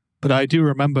sure. But I do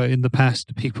remember in the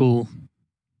past people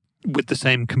with the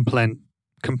same complaint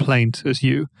as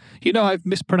you. You know, I've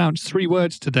mispronounced 3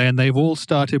 words today, and they've all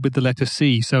started with the letter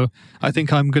C. So I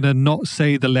think I'm going to not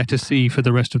say the letter C for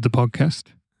the rest of the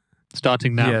podcast,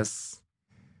 starting now.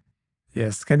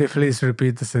 Yes. Can you please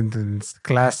repeat the sentence?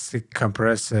 Classic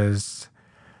compressors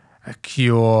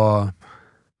cure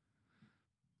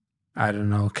I don't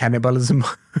know, cannibalism.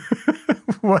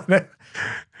 Whatever.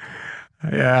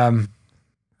 Yeah,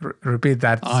 repeat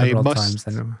that I several must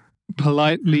times. And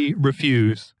politely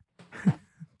refuse.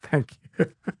 thank you.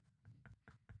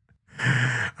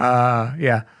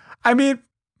 Yeah. I mean,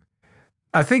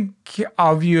 I think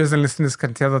our viewers and listeners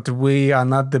can tell that we are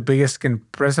not the biggest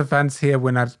compressor fans here.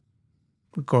 We're not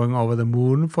going over the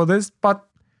moon for this, but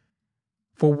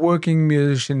for working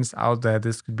musicians out there,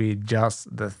 this could be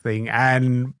just the thing.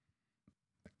 And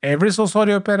every source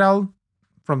audio pedal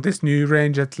from this new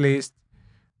range, at least,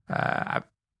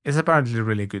 is apparently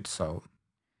really good. So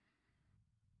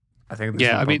I think this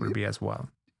will probably be as well.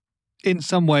 In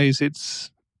some ways,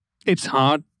 it's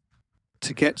hard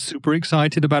to get super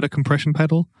excited about a compression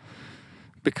pedal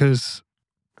because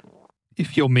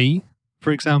if you're me,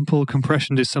 for example,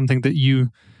 compression is something that you,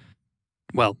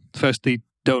 well, firstly,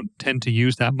 don't tend to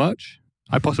use that much.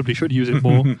 I possibly should use it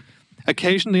more.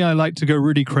 Occasionally, I like to go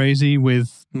really crazy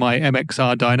with my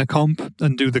MXR Dynacomp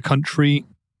and do the country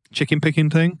chicken picking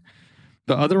thing.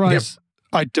 But otherwise,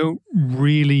 I don't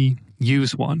really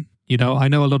use one. You know, I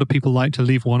know a lot of people like to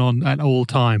leave one on at all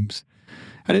times.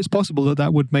 And it's possible that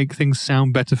that would make things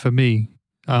sound better for me.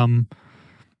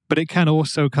 But it can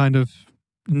also kind of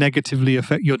negatively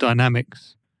affect your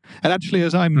dynamics. And actually,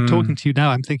 as I'm talking to you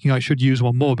now, I'm thinking I should use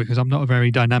one more because I'm not a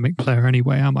very dynamic player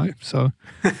anyway, am I? So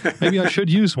maybe I should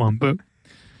use one. But,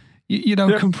 you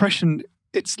know, compression,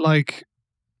 it's like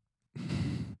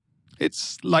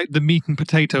the meat and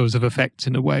potatoes of effects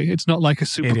in a way. It's not like a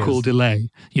super cool delay,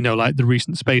 you know, like the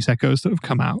recent Space Echoes that have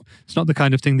come out. It's not the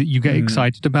kind of thing that you get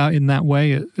excited about in that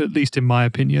way, at least in my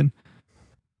opinion.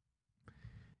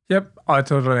 Yep, I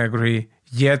totally agree.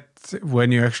 Yet,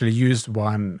 when you actually use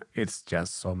one, it's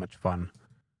just so much fun.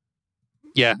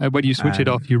 Yeah, and when you switch it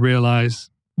off, you realize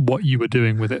what you were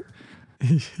doing with it.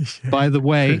 By the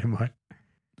way,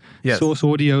 Source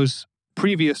Audio's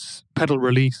previous pedal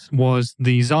release was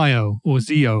the Zio,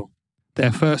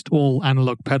 their first all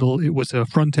analog pedal. It was a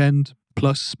front end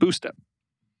plus booster.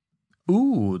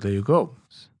 Ooh, there you go.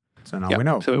 So now we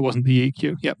know. So it wasn't the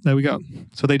EQ. Yep, there we go.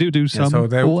 So they do some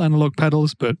all analog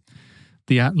pedals, but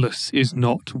the Atlas is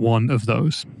not one of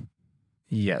those.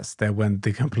 Yes, they went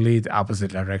the complete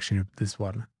opposite direction of this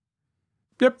one.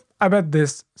 Yep, I bet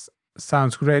this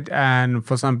sounds great. And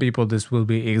for some people, this will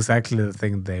be exactly the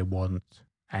thing they want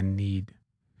and need.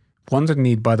 Want and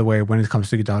need, by the way, when it comes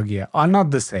to guitar gear, are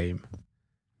not the same.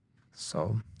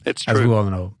 So, it's true. As we all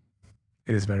know,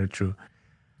 it is very true.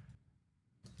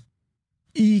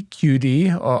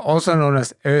 EQD, or also known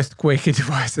as Earthquake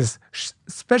Devices,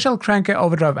 special cranker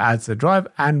overdrive adds a drive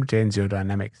and retains your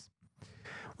dynamics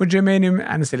with germanium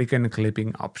and silicon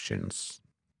clipping options.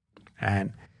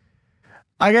 And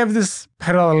I gave this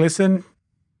pedal a listen,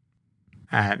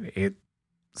 and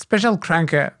special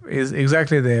cranker is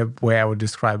exactly the way I would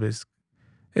describe this.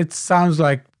 It sounds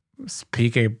like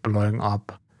speaker blowing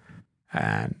up,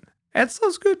 and it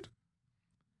sounds good.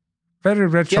 Very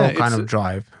retro kind of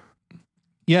drive.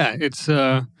 Yeah, it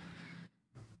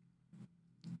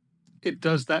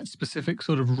does that specific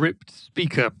sort of ripped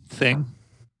speaker thing.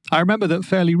 I remember that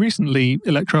fairly recently,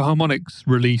 Electro Harmonics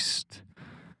released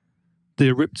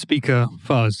the ripped speaker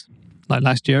fuzz, like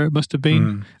last year it must have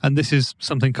been. And this is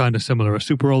something kind of similar, a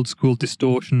super old school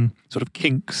distortion, sort of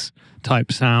Kinks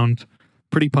type sound,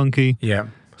 pretty punky. Yeah.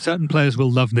 Certain players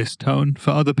will love this tone.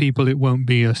 For other people, it won't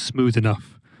be a smooth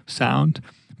enough sound.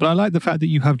 But I like the fact that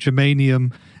you have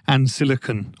germanium and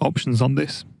silicon options on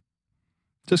this.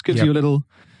 Just gives you a little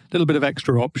bit of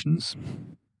extra options.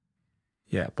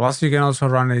 Yeah, plus you can also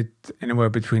run it anywhere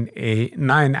between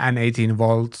 9 and 18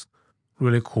 volts.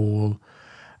 Really cool.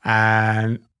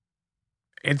 And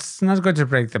it's not going to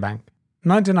break the bank.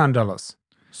 $99.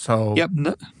 So yep,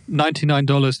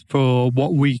 $99 for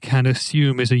what we can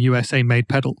assume is a USA-made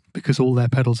pedal, because all their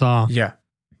pedals are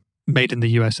made in the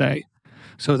USA.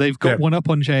 So they've got one up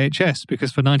on JHS,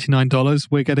 because for $99,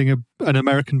 we're getting an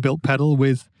American-built pedal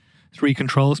with 3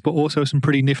 controls, but also some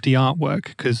pretty nifty artwork,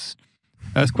 because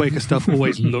Earthquaker stuff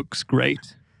always looks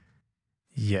great.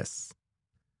 Yes.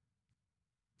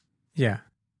 Yeah.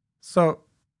 So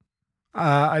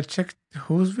I checked.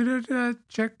 Whose video did I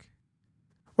check?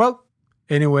 Well,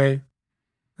 anyway,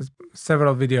 there's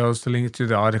several videos to link to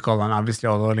the article, and obviously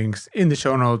all the links in the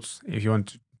show notes if you want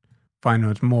to find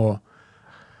out more.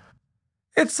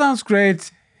 It sounds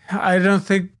great. I don't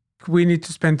think we need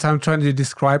to spend time trying to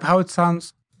describe how it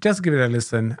sounds. Just give it a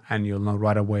listen and you'll know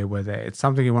right away whether it's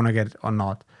something you want to get or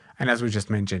not. And as we just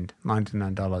mentioned,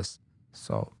 $99.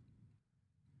 So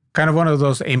kind of one of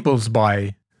those impulse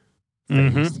buy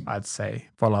things, I'd say,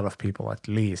 for a lot of people at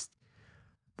least.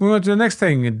 Moving on to the next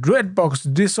thing.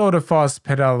 Dreadbox Disorder Fuzz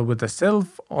Pedal with a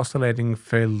self-oscillating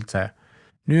filter.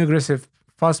 New aggressive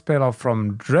fuzz pedal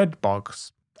from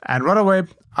Dreadbox. And right away,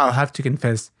 I'll have to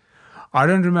confess, I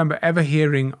don't remember ever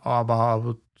hearing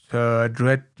about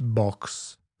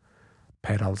Dreadbox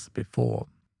pedals before.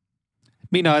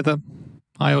 Me neither.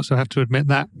 I also have to admit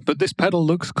that. But this pedal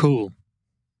looks cool.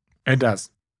 It does.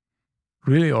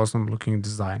 Really awesome looking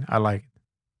design. I like it.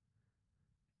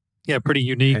 Yeah, pretty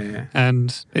unique.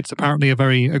 And it's apparently a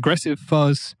very aggressive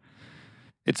fuzz.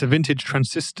 It's a vintage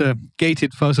transistor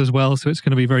gated fuzz as well, so it's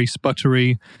going to be very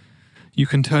sputtery. You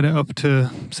can turn it up to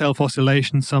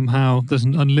self-oscillation somehow. There's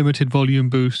an unlimited volume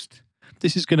boost.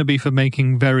 This is going to be for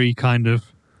making very kind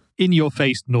of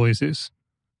in-your-face noises.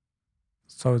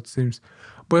 So it seems.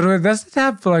 But does it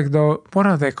have what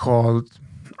are they called?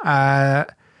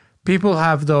 People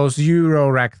have those Euro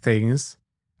rack things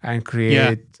and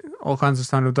create all kinds of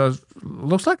sound with those.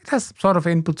 Looks like it has sort of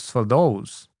inputs for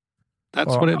those.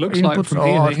 That's what it looks like from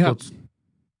here. Outputs.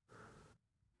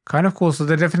 Kind of cool. So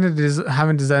they definitely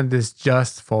haven't designed this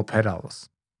just for pedals.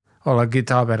 Or like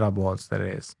guitar pedal boards, that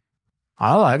is.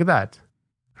 I like that.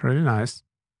 Really nice.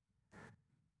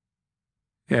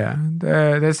 Yeah.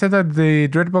 They said that the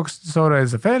Dreadbox Disorder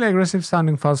is a fairly aggressive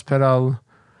sounding fuzz pedal,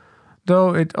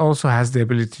 though it also has the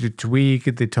ability to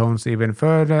tweak the tones even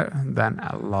further than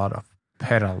a lot of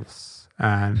pedals.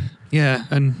 And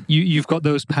you've got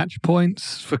those patch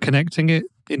points for connecting it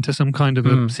into some kind of a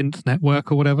synth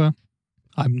network or whatever.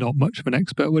 I'm not much of an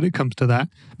expert when it comes to that,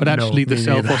 but actually the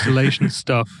self-oscillation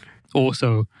stuff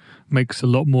also makes a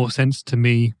lot more sense to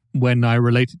me when I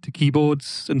relate it to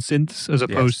keyboards and synths as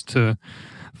opposed to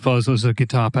fuzz as a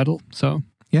guitar pedal. So,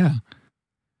 yeah.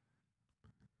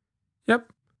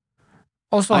 Yep.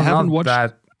 Also, I haven't watched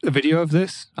a video of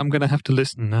this. I'm going to have to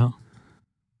listen now.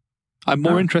 I'm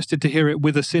more interested to hear it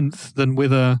with a synth than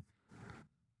with a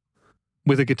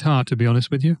guitar, to be honest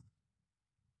with you.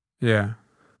 Yeah.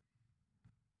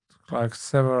 Like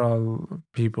several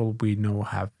people we know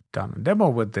have done a demo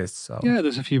with this. So. Yeah,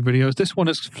 there's a few videos. This one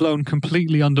has flown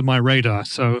completely under my radar.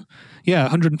 So, yeah,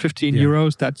 115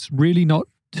 euros. That's really not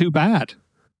too bad.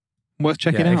 Worth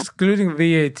checking out. Excluding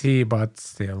VAT, but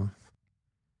still.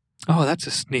 Oh, that's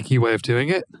a sneaky way of doing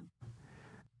it.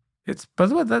 It's, by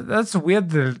the way, that's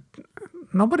weird that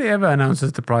nobody ever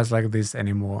announces the price like this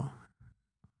anymore.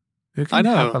 You can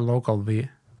have a local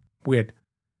weird.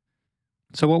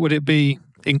 So what would it be,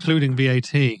 including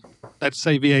VAT? Let's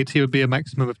say VAT would be a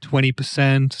maximum of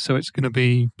 20%, so it's going to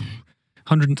be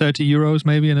 130 euros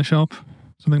maybe in a shop,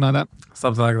 something like that.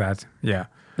 Something like that, yeah.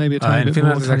 Maybe a tiny bit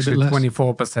more, in Finland, it's actually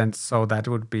 24%, so that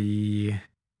would be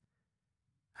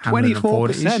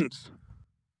 24%?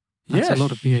 That's a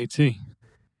lot of VAT.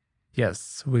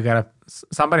 Yes,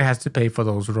 somebody has to pay for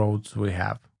those roads we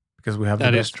have, because we have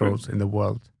the best roads in the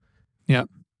world. Yeah,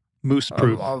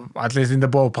 moose-proof. At least in the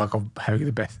ballpark of having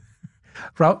the best.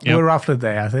 We're roughly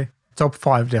there, I think. Top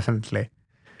 5, definitely.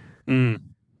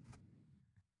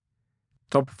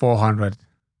 Top 400.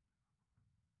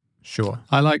 Sure.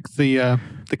 I like the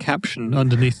caption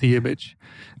underneath the image.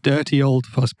 Dirty old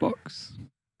fuzzbox.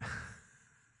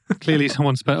 Clearly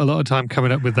someone spent a lot of time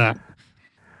coming up with that.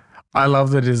 I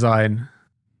love the design.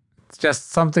 It's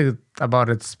just something about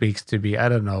it speaks to me. I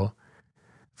don't know.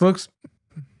 It looks...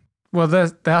 Well,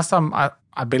 there are some,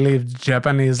 I believe,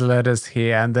 Japanese letters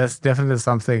here, and there's definitely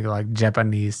something like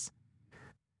Japanese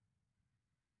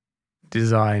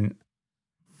design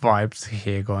vibes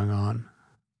here going on.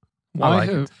 Why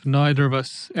have neither of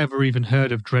us ever even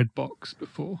heard of Dreadbox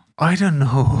before? I don't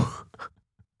know.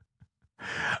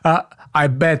 I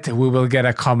bet we will get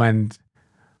a comment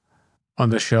on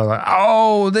the show like,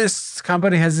 oh, this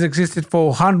company has existed for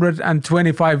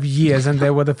 125 years and they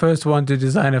were the first one to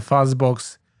design a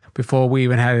fuzzbox before we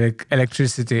even had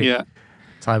electricity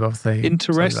type of thing.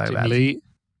 Interestingly,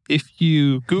 if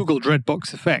you Google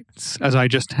Dreadbox effects, as I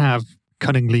just have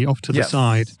cunningly off to the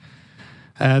side,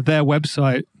 their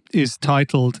website is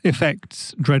titled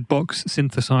Effects Dreadbox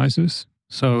Synthesizers.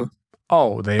 So,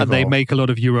 they make a lot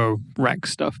of Euro rack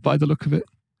stuff by the look of it.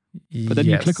 But then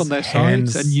you click on their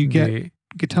site and you get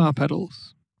guitar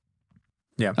pedals.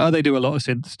 Yeah. Oh, they do a lot of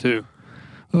synths too.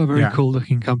 Oh, very cool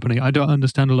looking company. I don't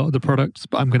understand a lot of the products,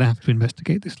 but I'm going to have to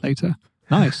investigate this later.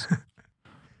 Nice.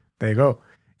 There you go.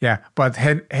 Yeah, but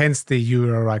hence the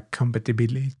Euro rack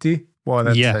compatibility. Well,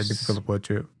 that's a difficult word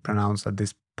to pronounce at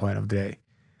this point of the day.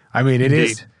 I mean, it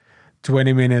is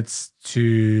 20 minutes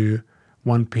to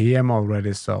 1 p.m.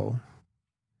 already, so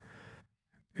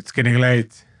it's getting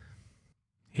late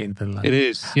in Finland. It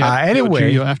is. Yeah.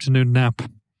 Anyway, your afternoon nap.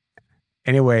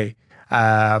 Anyway,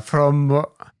 from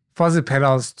fuzzy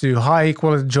pedals to high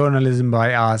quality journalism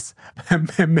by us.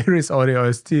 Mary's Audio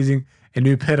is teasing a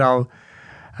new pedal,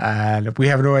 and we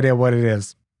have no idea what it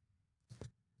is.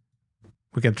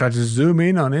 We can try to zoom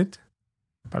in on it,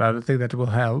 but I don't think that will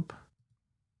help.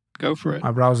 Go for it.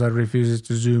 My browser refuses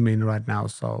to zoom in right now,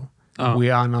 so we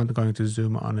are not going to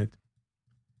zoom on it.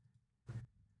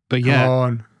 But yeah, come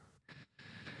on.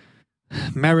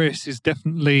 Meris is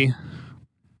definitely,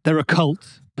 they're a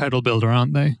cult pedal builder,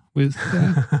 aren't they? With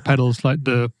pedals like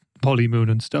the Polymoon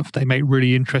and stuff. They make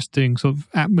really interesting sort of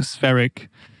atmospheric,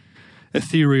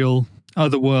 ethereal,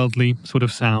 otherworldly sort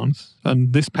of sounds.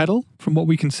 And this pedal, from what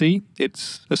we can see,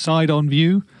 it's a side-on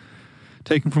view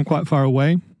taken from quite far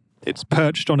away. It's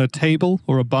perched on a table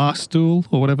or a bar stool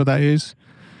or whatever that is.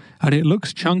 And it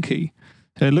looks chunky.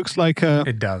 It looks like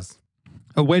it does.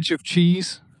 A wedge of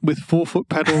cheese with 4-foot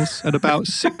pedals and about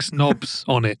 6 knobs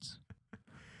on it.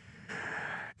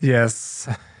 Yes.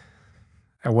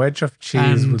 A wedge of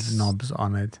cheese with knobs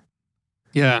on it.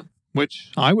 Yeah,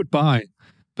 which I would buy.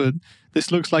 But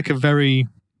this looks like a very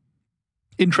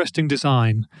interesting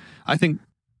design. I think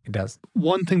it does.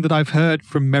 One thing that I've heard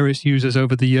from Meris users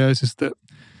over the years is that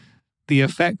the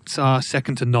effects are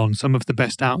second to none, some of the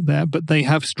best out there, but they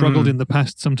have struggled in the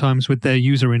past sometimes with their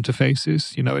user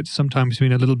interfaces. You know, it's sometimes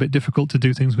been a little bit difficult to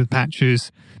do things with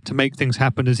patches, to make things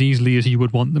happen as easily as you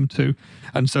would want them to.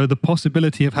 And so the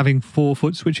possibility of having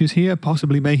 4-foot switches here,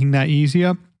 possibly making that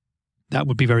easier, that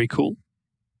would be very cool.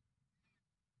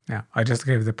 Yeah, I just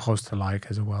gave the post a like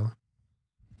as well.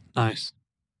 Nice.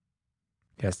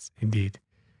 Yes, indeed.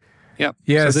 Yep.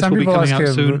 Yeah, so this some will be people coming ask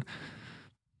out soon.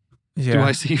 Yeah. Do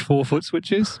I see 4-foot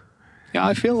switches? Yeah,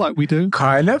 I feel like we do.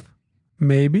 Kind of.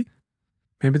 Maybe.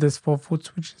 Maybe there's 4-foot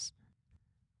switches.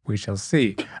 We shall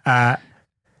see.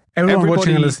 Everyone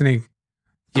watching and listening.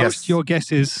 Post your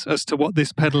guesses as to what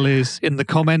this pedal is in the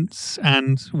comments,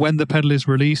 and when the pedal is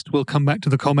released, we'll come back to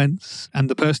the comments, and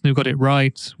the person who got it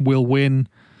right will win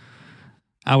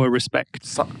our respect.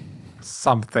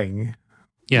 Something.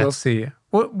 Yeah. We'll see.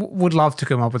 Would love to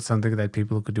come up with something that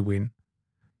people could win.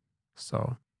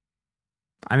 So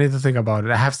I need to think about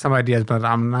it. I have some ideas, but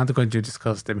I'm not going to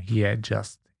discuss them here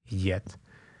just yet.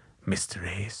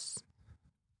 Mysteries.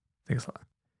 Things like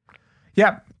that.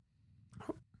 Yeah.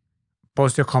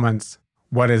 Post your comments.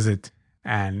 What is it?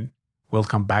 And we'll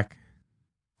come back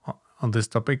on this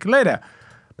topic later.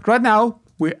 But right now,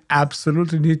 we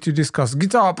absolutely need to discuss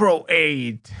Guitar Pro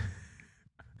 8.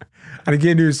 And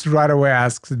again, News right away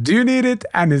asks, do you need it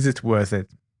and is it worth it?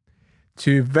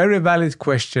 Two very valid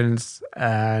questions,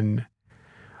 and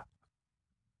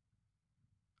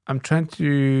I'm trying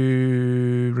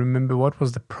to remember what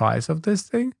was the price of this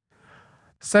thing.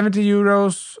 70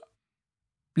 euros.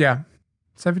 Yeah,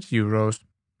 70 euros.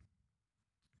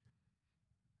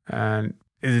 And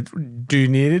do you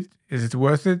need it? Is it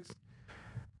worth it?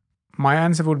 My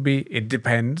answer would be, it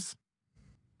depends.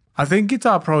 I think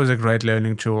Guitar Pro is a great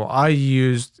learning tool. I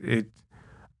used it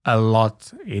a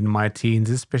lot in my teens,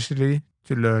 especially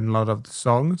to learn a lot of the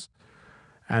songs.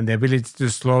 And the ability to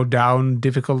slow down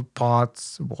difficult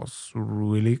parts was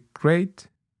really great.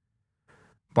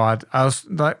 But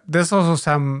there's also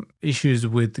some issues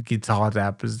with the guitar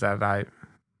tabs that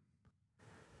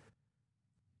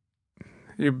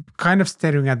you're kind of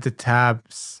staring at the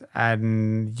tabs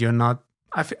and you're not,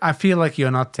 I feel like you're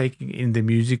not taking in the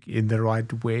music in the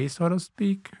right way, so to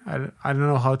speak. I don't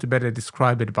know how to better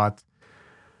describe it, but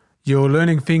you're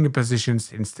learning finger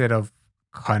positions instead of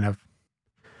kind of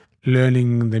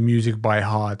learning the music by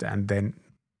heart and then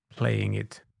playing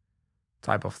it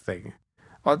type of thing.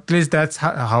 Or at least that's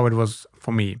how it was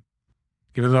for me.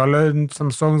 Even though I learned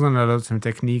some songs and I learned some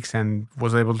techniques and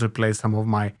was able to play some of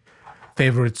my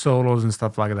favorite solos and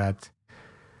stuff like that.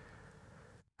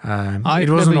 It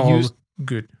wasn't all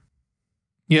good.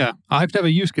 Yeah, I've never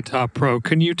used Guitar Pro.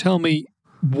 Can you tell me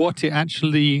what it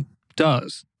actually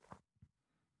does?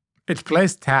 It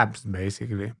plays tabs,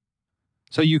 basically.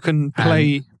 So you can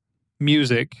play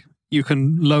music, you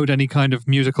can load any kind of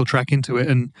musical track into it,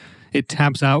 and it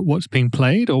tabs out what's being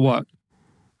played, or what?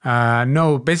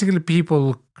 No, basically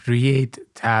people create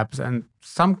tabs, and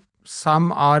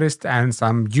some artists and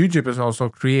some YouTubers also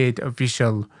create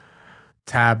official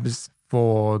tabs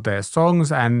for their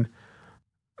songs, and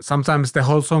sometimes the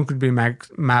whole song could be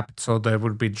mapped, so there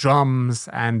would be drums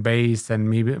and bass and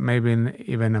maybe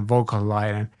even a vocal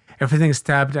line, and everything's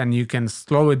tabbed, and you can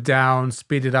slow it down,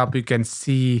 speed it up. You can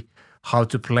see how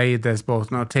to play it. There's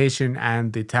both notation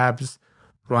and the tabs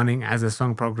running as the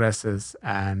song progresses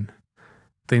and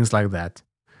things like that.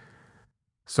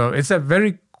 So it's a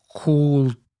very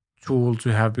cool tool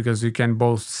to have because you can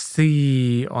both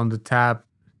see on the tab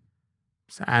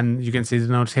and you can see the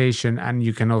notation, and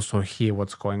you can also hear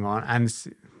what's going on. And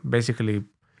basically,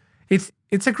 it's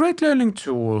a great learning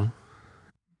tool,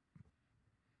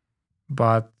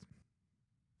 but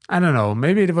I don't know.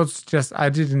 Maybe it was just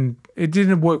it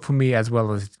didn't work for me as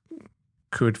well as it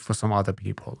could for some other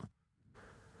people.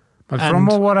 But from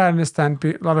what I understand,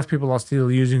 a lot of people are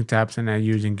still using tabs and are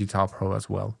using Guitar Pro as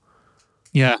well.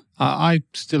 Yeah, I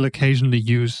still occasionally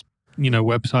use,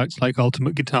 websites like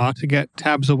Ultimate Guitar to get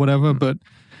tabs or whatever, but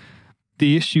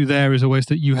the issue there is always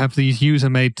that you have these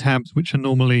user-made tabs, which are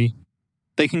normally,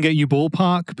 they can get you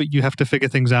ballpark, but you have to figure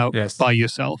things out by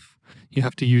yourself. You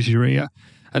have to use your ear.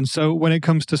 And so when it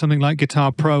comes to something like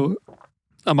Guitar Pro,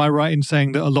 am I right in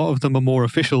saying that a lot of them are more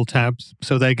official tabs,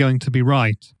 so they're going to be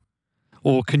right?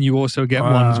 Or can you also get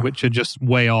ones which are just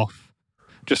way off,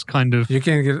 just kind of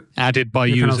added by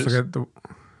users?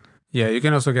 You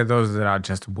can also get those that are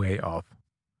just way off.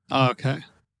 Oh, okay.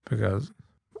 Because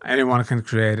anyone can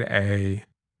create a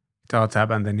guitar tab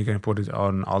and then you can put it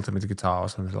on Ultimate Guitar or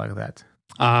something like that.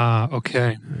 Ah,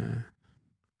 okay.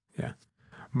 Yeah.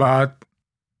 But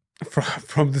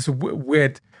from this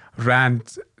weird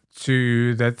rant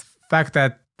to the fact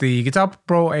that the Guitar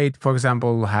Pro 8, for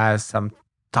example, has some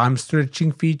time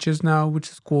stretching features now, which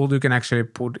is cool. You can actually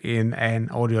put in an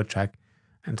audio track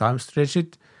and time stretch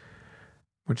it,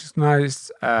 which is nice.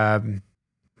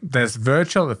 There's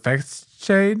virtual effects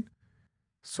chain,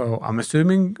 so I'm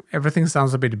assuming everything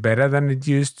sounds a bit better than it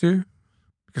used to,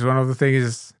 because one of the things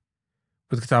is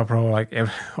with Guitar Pro, like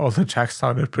all the tracks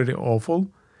sounded pretty awful.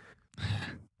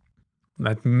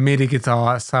 That MIDI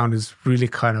guitar sound is really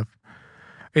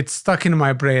it's stuck in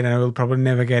my brain and I will probably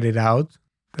never get it out.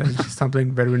 There's just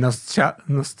something very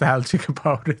nostalgic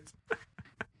about it.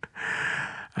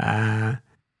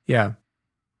 Yeah.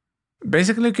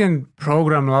 Basically, you can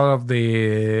program a lot of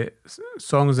the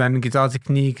songs and guitar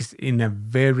techniques in a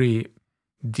very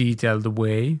detailed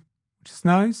way, which is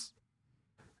nice.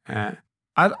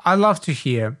 I love to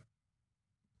hear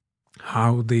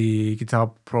how the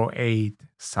Guitar Pro 8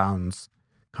 sounds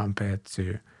compared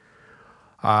to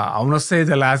I want to say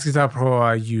the last Guitar Pro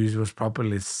I used was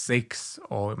probably 6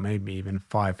 or maybe even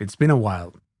 5. It's been a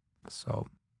while. So,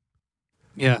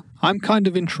 yeah, I'm kind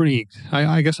of intrigued.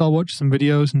 I guess I'll watch some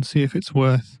videos and see if it's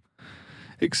worth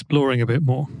exploring a bit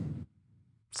more.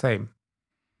 Same.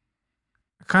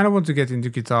 I kind of want to get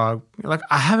into guitar. Like,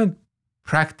 I haven't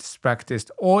practiced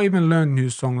or even learned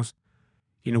new songs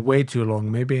in way too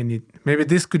long. Maybe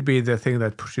this could be the thing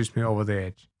that pushes me over the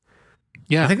edge.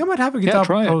 Yeah. I think I might have a Guitar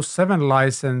Pro 7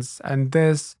 license, and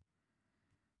there's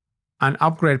an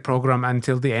upgrade program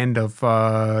until the end of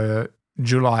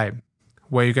July,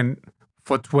 where you can,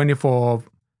 for 24.50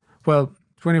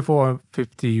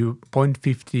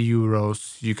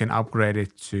 euros, you can upgrade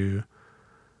it to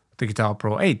the Guitar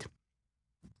Pro 8.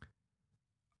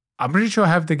 I'm pretty sure I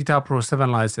have the Guitar Pro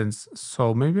 7 license,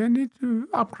 so maybe I need to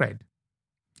upgrade.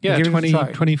 Yeah,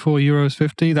 24 euros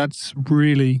 50. That's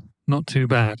really not too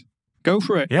bad. Go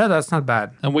for it. Yeah, that's not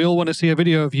bad. And we all want to see a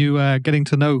video of you getting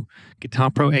to know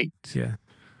Guitar Pro 8. Yeah.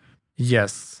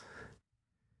 Yes.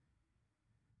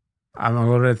 I'm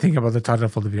already thinking about the title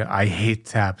for the video. I hate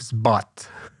tabs, but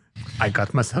I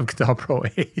got myself Guitar Pro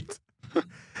 8.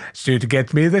 Should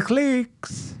get me the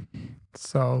clicks.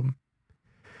 So,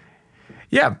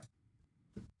 yeah.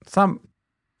 Some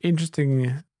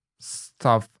interesting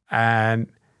stuff.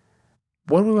 And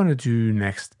what we want to do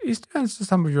next is to answer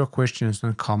some of your questions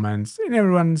and comments in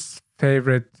everyone's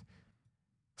favorite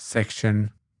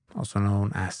section, also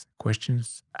known as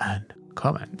questions and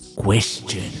comments.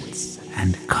 Questions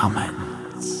and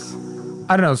comments.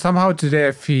 I don't know, somehow today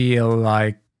I feel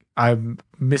like I'm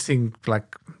missing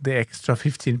like the extra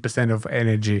 15% of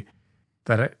energy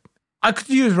that I could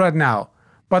use right now.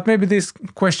 But maybe these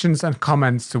questions and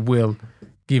comments will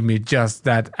give me just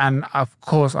that. And of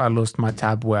course, I lost my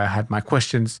tab where I had my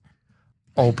questions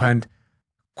opened.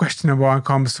 Question number 1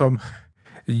 comes from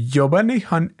Giovanni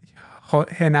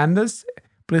Hernandez.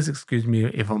 Please excuse me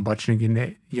if I'm butchering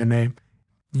your name.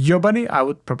 Giovanni,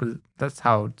 that's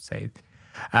how I would say it.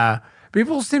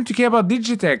 People seem to care about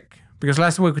Digitech because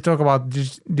last week we talked about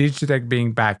Digitech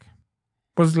being back.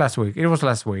 Was it last week? It was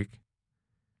last week.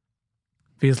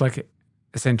 Feels like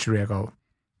a century ago.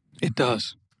 It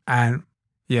does. And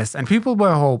yes, and people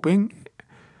were hoping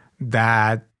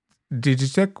that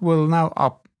Digitech will now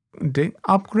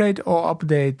upgrade or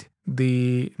update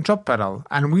the drop pedal.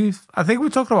 And I think we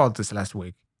talked about this last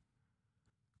week.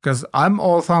 Because I'm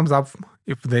all thumbs up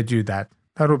if they do that.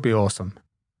 That would be awesome.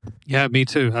 Yeah, me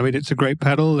too. I mean, it's a great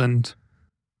pedal, and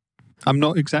I'm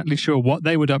not exactly sure what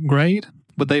they would upgrade.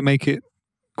 Would they make it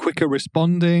quicker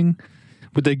responding?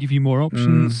 Would they give you more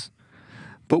options?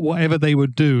 but whatever they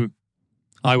would do,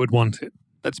 I would want it.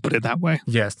 Let's put it that way.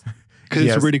 Yes. Because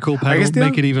it's a really cool pedal.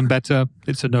 Make it even better.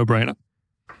 It's a no-brainer.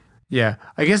 Yeah.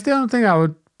 I guess the only thing I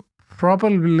would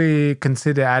probably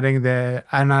consider adding there,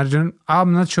 and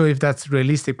I'm not sure if that's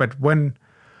realistic, but when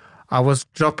I was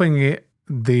dropping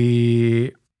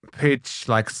the pitch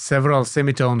like several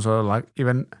semitones or like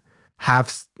even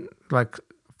half, like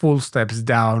full steps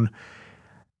down,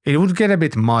 it would get a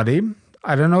bit muddy.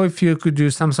 I don't know if you could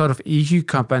do some sort of EQ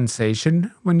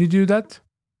compensation when you do that,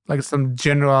 like some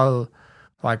general,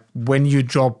 like when you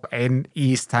drop an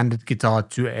E standard guitar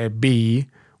to a B,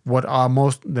 what are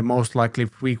the most likely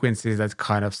frequencies that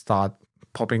kind of start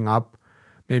popping up?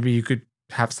 Maybe you could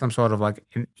have some sort of like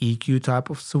an EQ type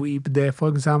of sweep there, for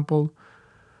example.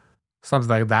 Something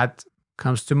like that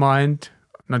comes to mind.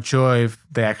 Not sure if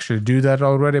they actually do that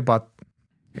already, but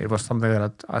it was something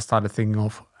that I started thinking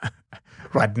of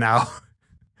right now.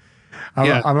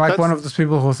 I'm like one of those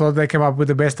people who thought they came up with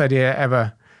the best idea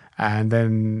ever. And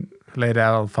then later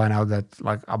I'll find out that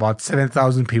like about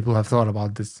 7,000 people have thought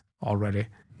about this already.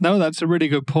 No, that's a really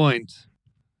good point.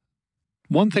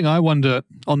 One thing I wonder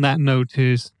on that note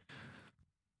is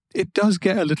it does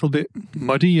get a little bit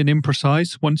muddy and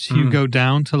imprecise once you go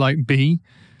down to like B.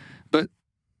 But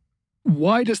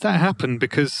why does that happen?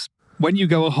 Because when you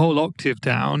go a whole octave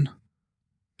down,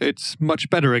 it's much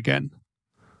better again.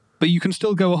 But you can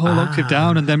still go a whole octave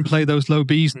down and then play those low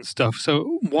Bs and stuff.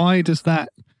 So why is that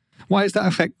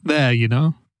effect there, you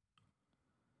know?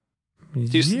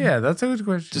 Yeah, that's a good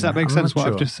question. Does that make sense what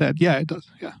I've just said? Yeah, it does.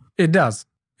 Yeah. It does.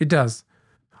 It does.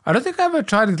 I don't think I ever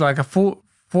tried it like a full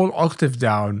octave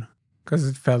down because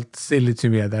it felt silly to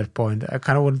me at that point. I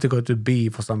kind of wanted to go to B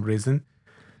for some reason.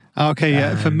 Okay,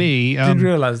 yeah. For me, didn't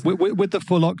realize with the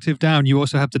full octave down, you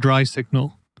also have the dry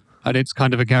signal, and it's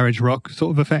kind of a garage rock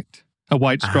sort of effect, a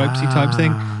white stripesy type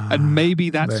thing, and maybe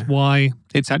that's why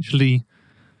it's actually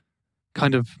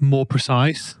kind of more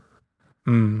precise.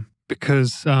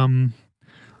 Because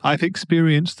I've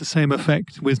experienced the same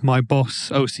effect with my Boss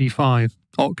OC5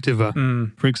 Octaver,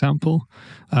 for example.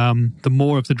 The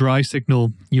more of the dry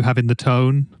signal you have in the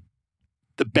tone,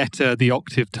 the better the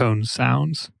octave tone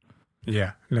sounds.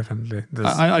 Yeah, definitely.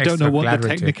 I don't know what the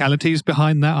technicalities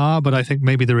behind that are, but I think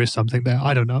maybe there is something there.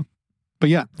 I don't know. But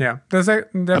yeah. Yeah, there's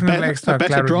definitely extra a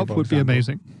better clarity, drop would be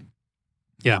amazing.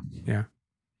 Yeah. Yeah.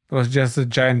 It was just a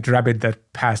giant rabbit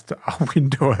that passed our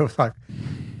window. I was like,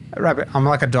 rabbit. I'm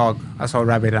like a dog. I saw a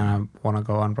rabbit and I want to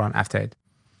go and run after it.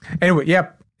 Anyway,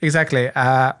 yep, exactly.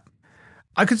 I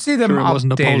could see them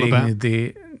updating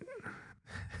the.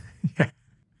 Yeah,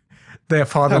 their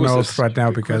father knows right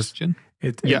now because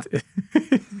the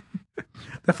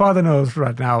father knows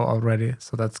right now already,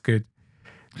 so that's good.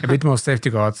 A bit more safe to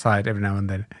go outside every now and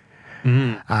then.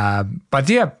 But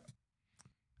yeah,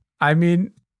 I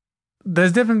mean,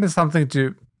 there's definitely something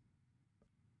to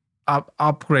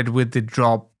upgrade with the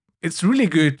drop. It's really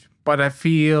good, but I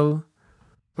feel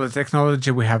the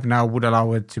technology we have now would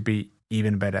allow it to be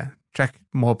even better, track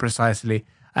more precisely.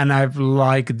 And I've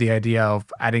liked the idea of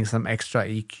adding some extra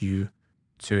EQ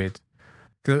to it.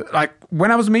 Like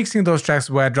when I was mixing those tracks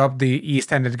where I dropped the E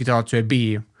standard guitar to a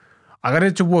B, I got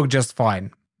it to work just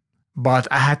fine. But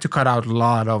I had to cut out a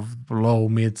lot of low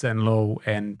mids and low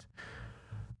end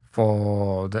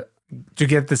to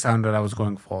get the sound that I was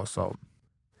going for. So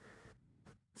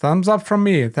thumbs up from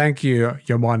me. Thank you,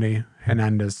 Yomani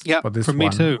Hernandez, for this from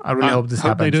one. Me too. I really hope this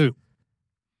happens. They do.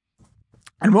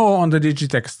 And more on the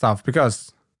Digitech stuff,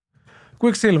 because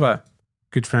Quicksilver,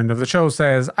 good friend of the show,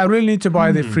 says, I really need to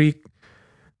buy the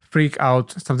Freak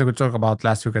Out, something we talked about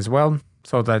last week as well.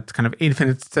 So that kind of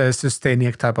infinite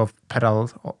Sustainiac type of pedal.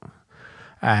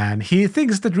 And he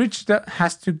thinks that Rich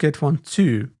has to get one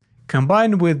too.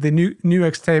 Combined with the new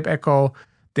X-Tape Echo,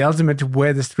 the ultimate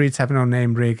Where the Streets Have No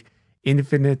Name rig,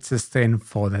 infinite sustain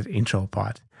for that intro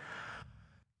part.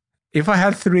 If I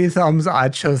had 3 thumbs,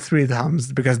 I'd show 3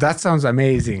 thumbs because that sounds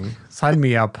amazing. Sign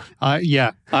me up.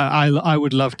 I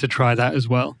would love to try that as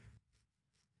well.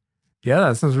 Yeah,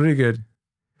 that sounds really good.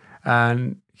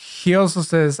 And he also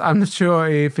says, I'm not sure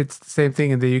if it's the same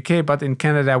thing in the UK, but in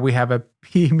Canada we have a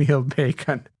P-meal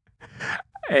bacon,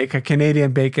 a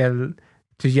Canadian bacon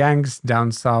to Yanks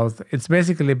down south. It's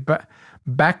basically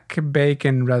back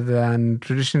bacon rather than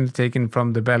traditionally taken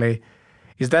from the belly.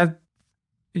 Is that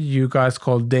you guys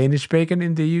call Danish bacon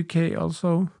in the UK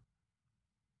also?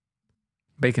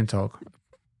 Bacon talk.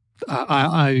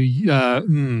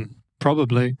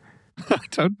 Probably. I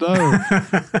don't know.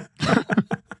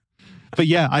 But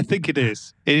yeah, I think it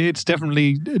is. It's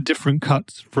definitely different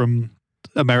cuts from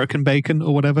American bacon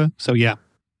or whatever. So yeah.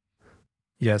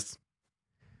 Yes.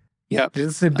 Yeah.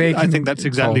 It's a bacon I think that's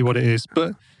exactly what it is.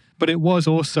 But but it was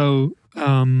also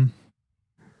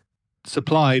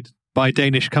supplied by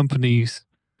Danish companies,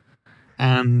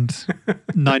 and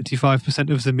 95%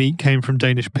 of the meat came from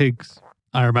Danish pigs,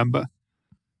 I remember.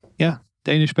 Yeah,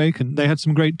 Danish bacon. They had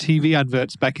some great TV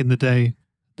adverts back in the day,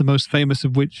 the most famous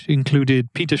of which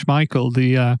included Peter Schmeichel,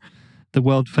 the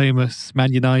world-famous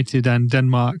Man United and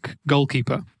Denmark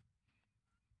goalkeeper.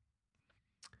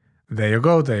 There you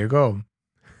go. There you go.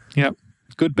 Yep,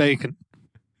 good bacon.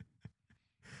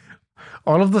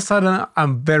 All of a sudden,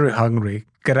 I'm very hungry.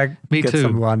 Can I Me get too.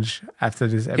 some lunch after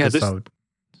this episode?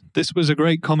 This was a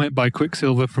great comment by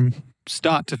Quicksilver from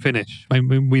start to finish. I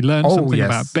mean, we learned something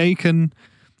about bacon.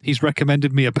 He's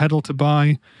recommended me a pedal to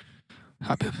buy.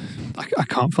 I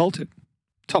can't fault it.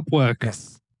 Top work.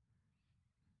 Yes.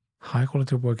 High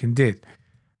quality work indeed.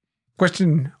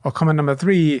 Question or comment number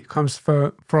 3 comes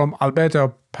from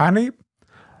Alberto Pani.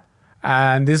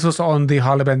 And this was on the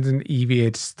Harley Benton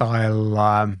EV8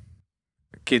 style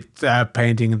kit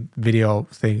painting video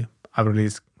thing I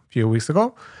released a few weeks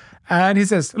ago. And he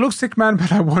says, looks sick, man,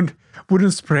 but I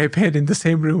wouldn't spray paint in the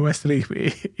same room I sleep.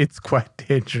 It's quite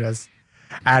dangerous.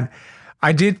 And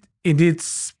I did indeed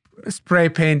spray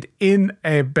paint in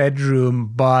a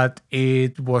bedroom, but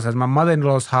it was at my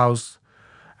mother-in-law's house.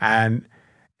 And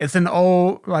it's an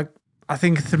old, I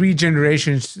think 3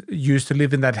 generations used to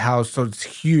live in that house. So it's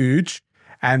huge.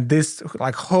 And this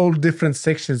whole different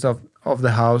sections of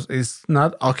the house is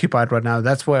not occupied right now.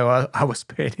 That's why I was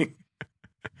painting.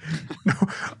 No,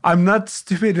 I'm not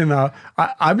stupid enough.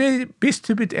 I may be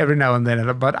stupid every now and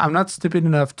then, but I'm not stupid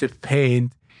enough to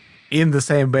paint in the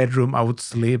same bedroom I would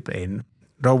sleep in.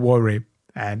 Don't worry.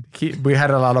 And we had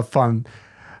a lot of fun.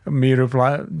 Me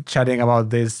chatting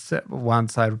about this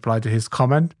once I replied to his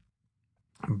comment.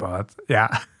 But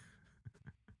yeah.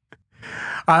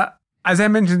 As I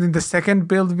mentioned in the second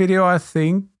build video, I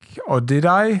think, or did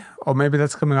I? Or maybe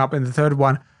that's coming up in the third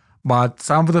one. But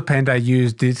some of the paint I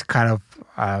used did kind of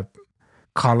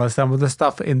color some of the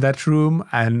stuff in that room,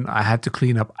 and I had to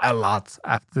clean up a lot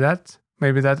after that.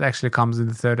 Maybe that actually comes in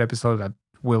the third episode that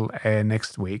will air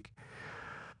next week.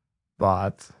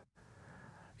 But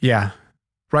yeah,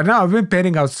 right now I've been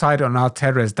painting outside on our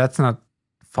terrace. That's not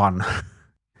fun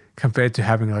compared to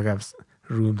having a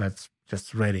room that's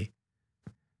just ready.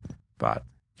 But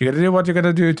you gotta do what you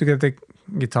gotta do to get the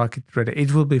guitar kit ready.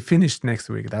 It will be finished next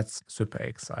week. That's super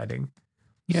exciting.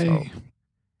 Yay. So,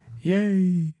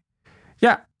 yay.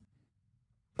 Yeah.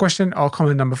 Question or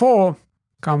comment number 4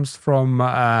 comes from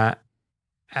N.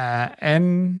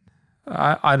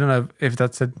 I don't know if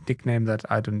that's a nickname that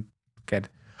I don't get.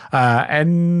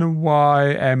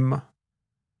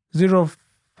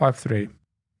 NYM053.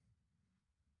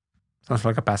 Sounds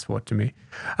like a password to me.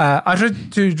 I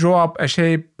tried to draw up a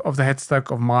shape of the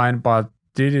headstock of mine, but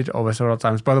did it over several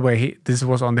times. By the way, this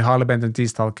was on the Harley Benton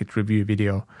T-Style kit review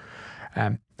video.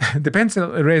 The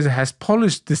pencil eraser has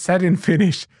polished the satin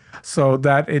finish so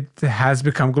that it has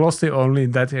become glossy only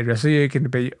in that area. So it can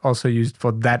be also used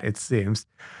for that, it seems.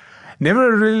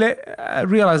 Never really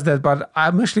realized that, but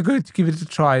I'm actually going to give it a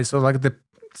try. So the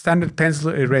standard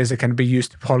pencil eraser can be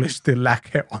used to polish the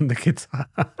lacquer on the guitar.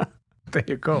 There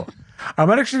you go. I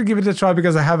might actually give it a try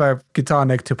because I have a guitar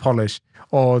neck to polish,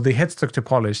 or the headstock to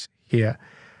polish here.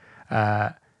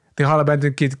 The Harley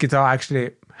Benton kit guitar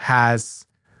actually has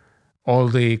all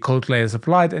the coat layers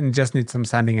applied and just needs some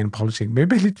sanding and polishing.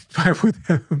 Maybe I need to try with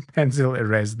a pencil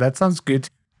eraser. That sounds good.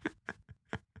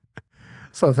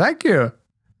 So thank you.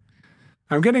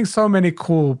 I'm getting so many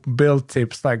cool build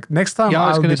tips. Next time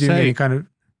I'll be doing any kind of...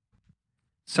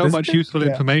 So much useful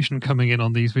information coming in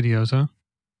on these videos, huh?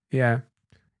 Yeah.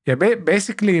 Yeah,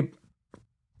 basically,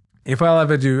 if I'll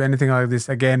ever do anything like this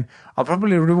again, I'll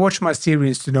probably rewatch my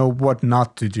series to know what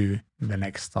not to do the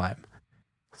next time.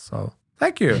 So,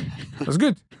 thank you. That was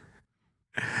good.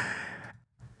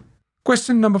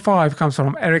 Question number 5 comes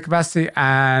from Eric Vassi,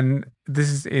 and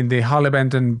this is in the Harley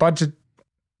Benton budget.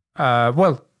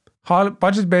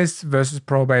 Budget bass versus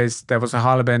pro bass. There was a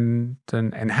Harley Benton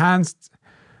enhanced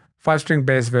 5-string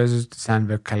bass versus the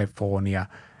Sandberg California.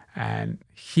 And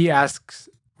he asks,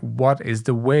 what is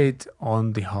the weight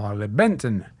on the Harley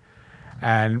Benton?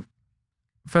 And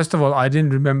first of all, I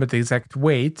didn't remember the exact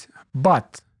weight,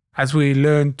 but as we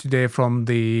learned today from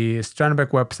the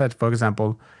Strandberg website, for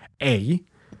example,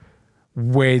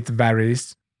 weight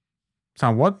varies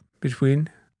somewhat between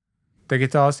the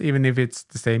guitars, even if it's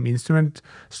the same instrument.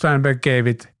 Strandberg gave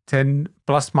it 10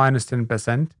 plus minus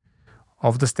 10%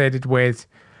 of the stated weight.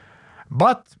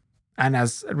 But, and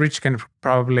as Rich can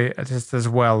probably attest as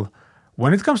well,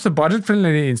 when it comes to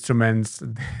budget-friendly instruments,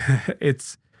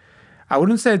 I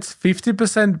wouldn't say it's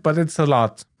 50%, but it's a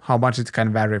lot. how much it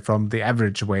can vary from the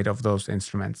average weight of those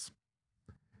instruments.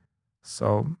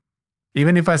 So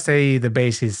even if I say the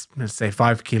bass is, let's say,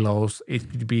 5 kilos, it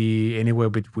could be anywhere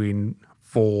between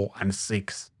 4 and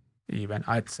 6, even,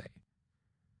 I'd say.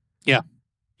 Yeah.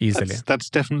 Easily. That's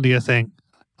definitely a thing.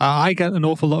 I get an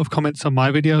awful lot of comments on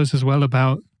my videos as well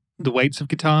about the weights of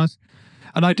guitars.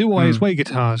 And I do always weigh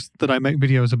guitars that I make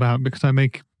videos about, because I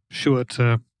make sure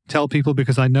to tell people,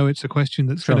 because I know it's a question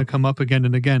that's going to come up again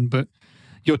and again. But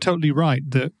you're totally right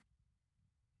that,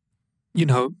 you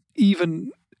know,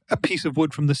 even a piece of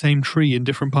wood from the same tree in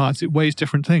different parts, it weighs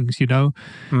different things, you know.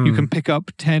 You can pick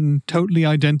up 10 totally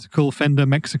identical Fender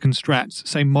Mexican Strats,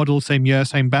 same model, same year,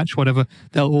 same batch, whatever.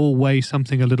 They'll all weigh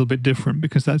something a little bit different,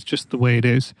 because that's just the way it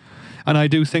is. And I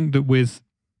do think that with,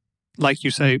 like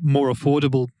you say, more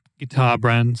affordable guitar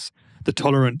brands, the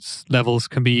tolerance levels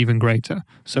can be even greater.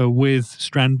 So with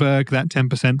Strandberg, that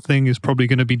 10% thing is probably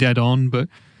going to be dead on. But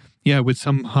yeah, with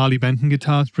some Harley Benton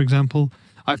guitars, for example,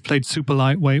 I've played super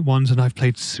lightweight ones and I've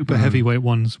played super heavyweight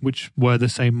ones, which were the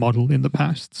same model in the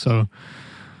past. So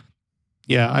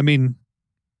yeah, I mean,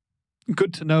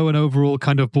 good to know an overall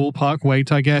kind of ballpark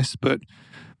weight, I guess, but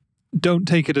don't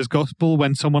take it as gospel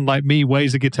when someone like me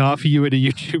weighs a guitar for you in a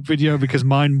YouTube video, because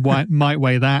mine might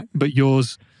weigh that, but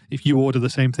yours, if you order the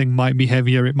same thing, might be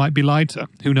heavier, it might be lighter.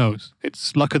 Who knows?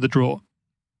 It's luck of the draw.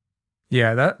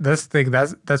 Yeah, that's the thing.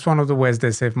 That's one of the ways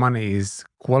they save money is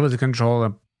quality control,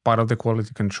 and part of the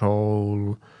quality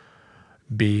control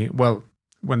being, well,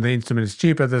 when the instrument is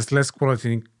cheaper, there's less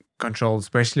quality control,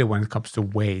 especially when it comes to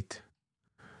weight.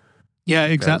 Yeah,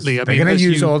 exactly. They're going to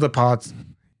use all the parts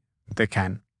they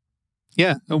can.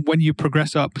 Yeah, and when you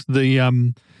progress up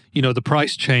the the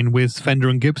price chain with Fender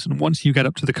and Gibson, once you get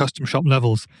up to the custom shop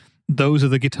levels, those are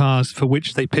the guitars for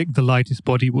which they pick the lightest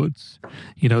body woods.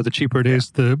 You know, the cheaper it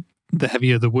is, the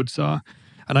heavier the woods are.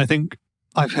 And I think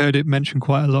I've heard it mentioned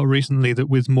quite a lot recently that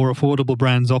with more affordable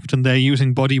brands, often they're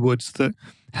using body woods that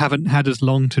haven't had as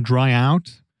long to dry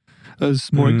out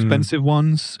as more expensive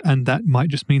ones. And that might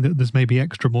just mean that there's maybe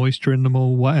extra moisture in them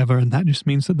or whatever. And that just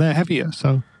means that they're heavier.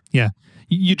 So yeah,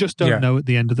 you just don't know at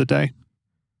the end of the day.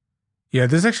 Yeah,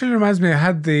 this actually reminds me, I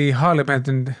had the Harley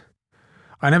Benton.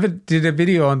 I never did a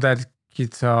video on that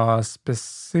guitar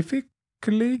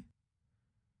specifically.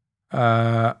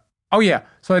 So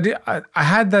I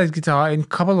had that guitar in a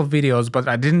couple of videos, but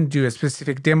I didn't do a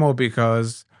specific demo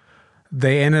because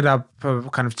they ended up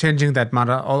kind of changing that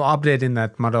model or updating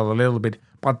that model a little bit.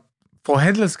 But for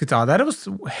headless guitar, that was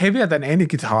heavier than any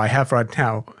guitar I have right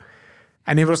now.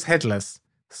 And it was headless.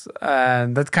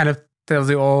 And that kind of tells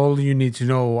you all you need to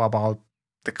know about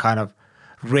the kind of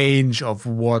range of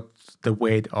what the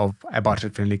weight of a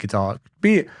budget-friendly guitar could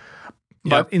be.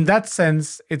 But in that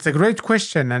sense, it's a great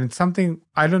question, and it's something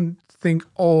I don't think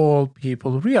all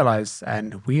people realize,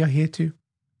 and we are here to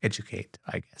educate,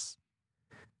 I guess.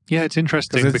 Yeah, it's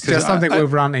interesting because it's just something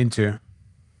we've run into.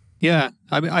 Yeah,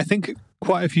 I mean, I think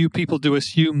quite a few people do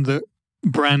assume that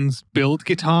brands build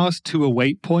guitars to a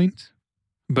weight point,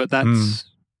 but that's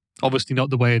obviously not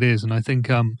the way it is. And I think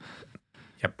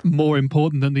more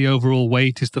important than the overall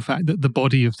weight is the fact that the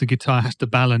body of the guitar has to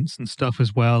balance and stuff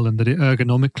as well, and that it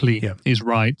ergonomically is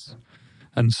right.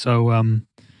 And so,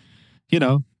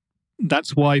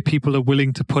 that's why people are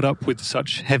willing to put up with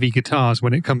such heavy guitars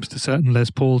when it comes to certain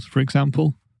Les Pauls, for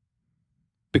example,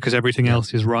 because everything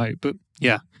else is right. But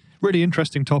yeah, really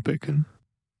interesting topic. And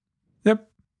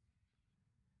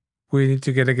we need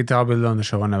to get a guitar builder on the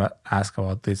show and ask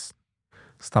about this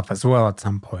stuff as well at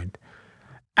some point.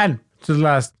 And to the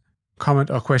last comment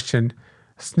or question,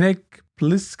 Snake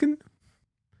Plissken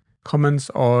comments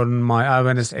on my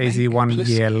Ibanez AZ 1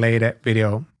 year later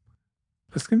video.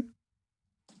 Plissken?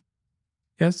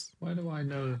 Yes? Why do I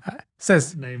know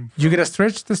says, name you gotta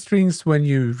stretch the strings when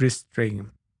you restring.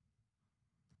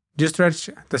 Do you stretch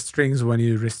the strings when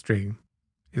you restring?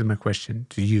 Is my question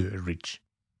to you, Rich.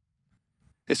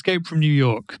 Escape from New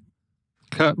York.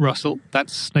 Kurt Russell.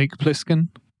 That's Snake Plissken.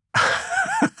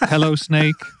 Hello,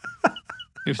 Snake.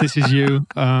 If this is you,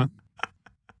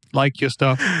 like your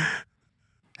stuff.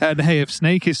 And hey, if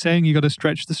Snake is saying you got to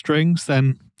stretch the strings,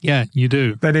 then yeah, you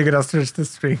do. Then you got to stretch the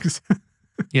strings.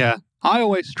 Yeah. I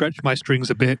always stretch my strings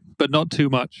a bit, but not too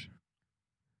much.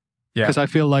 Yeah. Because I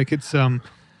feel like it's,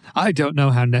 I don't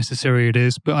know how necessary it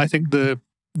is, but I think the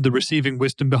receiving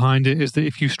wisdom behind it is that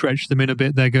if you stretch them in a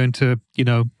bit, they're going to,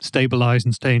 stabilize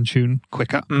and stay in tune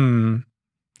quicker.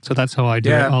 So that's how I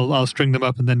do it. I'll string them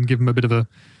up and then give them a bit of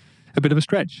a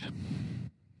stretch.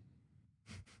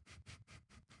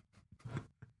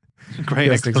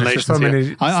 Great explanation.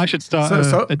 Exactly. I should start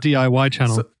a DIY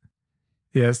channel.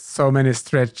 So many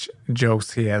stretch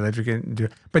jokes here that we can do.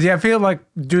 But yeah, I feel like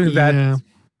doing that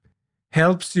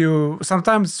helps you.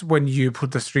 Sometimes when you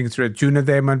put the string through a tuner,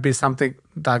 there might be something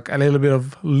like a little bit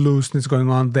of looseness going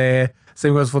on there.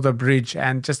 Same goes for the bridge,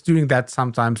 and just doing that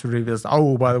sometimes reveals,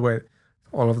 oh, by the way,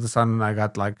 all of a sudden I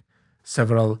got like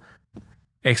several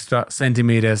extra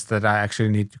centimeters that I actually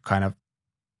need to kind of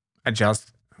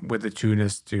adjust with the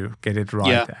tuners to get it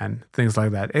right and things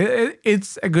like that.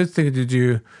 It's a good thing to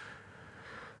do.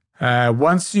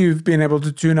 Once you've been able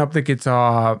to tune up the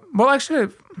guitar, well,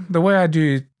 actually, the way I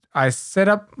do it, I set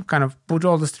up, kind of put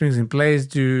all the strings in place,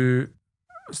 do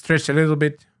stretch a little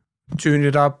bit, tune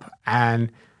it up,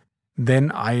 and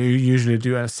then I usually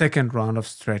do a second round of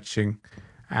stretching,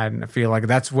 and I feel like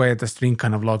that's where the string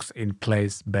kind of locks in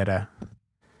place better.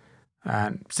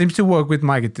 And seems to work with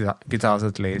my guitars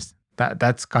at least.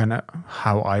 That's kind of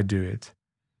how I do it.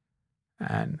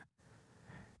 And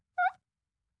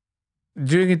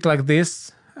doing it like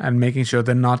this and making sure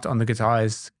the nut on the guitar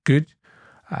is good.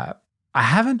 I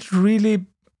haven't really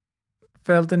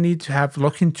felt the need to have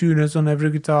locking tuners on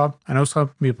every guitar. I know some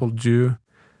people do,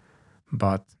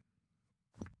 but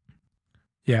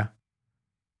yeah,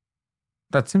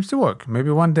 that seems to work. Maybe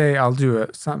one day I'll do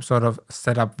some sort of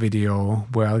setup video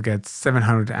where I'll get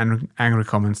 700 angry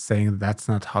comments saying that's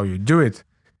not how you do it.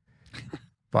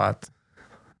 But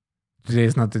today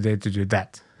is not the day to do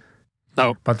that.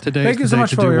 No, but today thank you is so the day much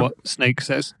to for do your... what Snake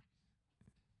says.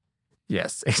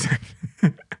 Yes, exactly.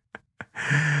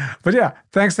 But yeah,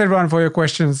 thanks everyone for your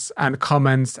questions and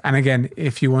comments. And again,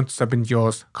 if you want to submit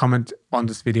yours, comment on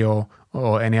this video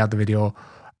or any other video,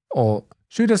 or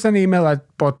shoot us an email at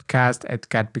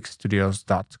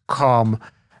podcast@catpixstudios.com.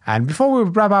 And before we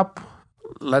wrap up,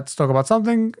 let's talk about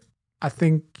something I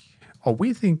think, or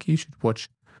we think you should watch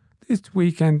this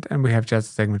weekend, and we have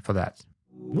just a segment for that.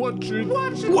 Watch it.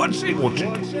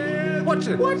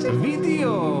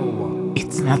 Video.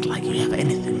 It's not like you have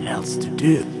anything else to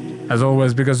do. As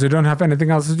always, because you don't have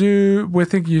anything else to do, we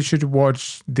think you should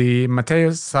watch the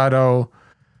Matteo Sato,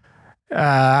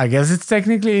 I guess it's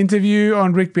technically interview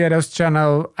on Rick Beato's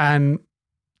channel. And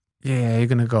yeah, you're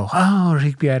going to go, oh,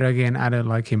 Rick Beato again, I don't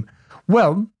like him.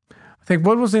 Well, I think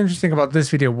what was interesting about this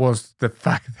video was the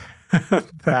fact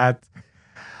that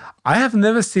I have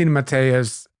never seen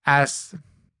Matteo's as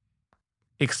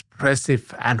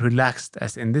expressive and relaxed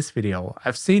as in this video.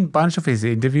 I've seen a bunch of his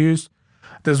interviews.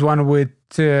 There's one with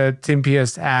Tim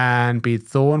Pierce and Pete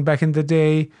Thorne back in the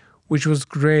day, which was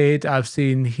great. I've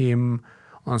seen him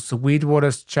on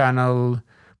Sweetwater's channel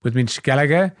with Mitch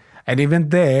Gallagher, and even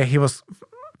there he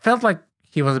felt like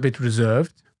he was a bit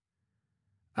reserved.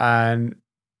 And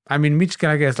I mean, Mitch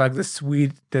Gallagher is like the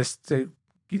sweetest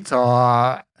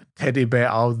guitar teddy bear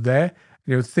out there.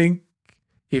 You would think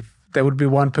if there would be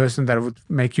one person that would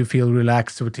make you feel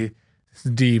relaxed with his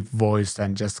deep voice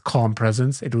and just calm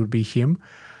presence, it would be him.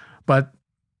 But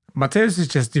Matteo's is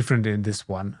just different in this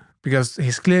one because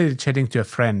he's clearly chatting to a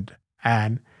friend,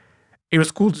 and it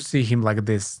was cool to see him like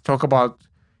this. Talk about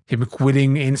him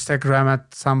quitting Instagram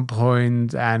at some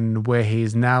point and where he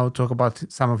is now. Talk about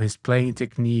some of his playing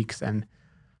techniques and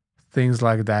things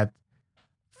like that.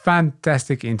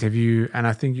 Fantastic interview, and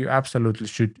I think you absolutely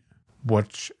should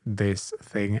watch this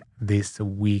thing this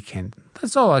weekend.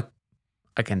 That's all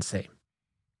I can say.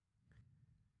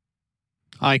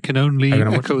 I can only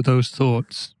echo those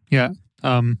thoughts. Yeah.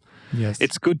 Yes.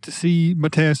 It's good to see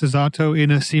Matteo Sato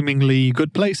in a seemingly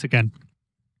good place again.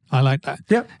 I like that.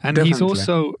 Yeah. And definitely. he's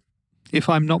also, if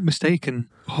I'm not mistaken,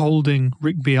 holding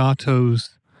Rick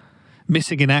Beato's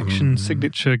Missing in Action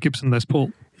signature Gibson Les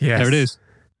Paul. Yes. There it is.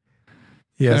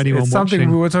 Yes, it's something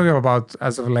we were talking about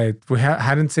as of late. We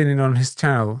hadn't seen it on his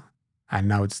channel, and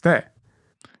now it's there.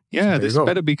 Yeah, this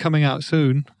better be coming out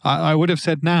soon. I would have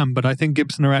said NAMM, but I think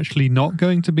Gibson are actually not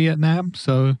going to be at NAMM,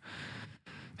 so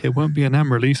it won't be a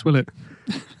NAMM release, will it?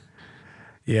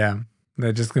 Yeah,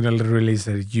 they're just going to release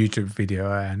a YouTube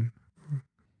video and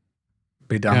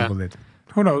be done with it.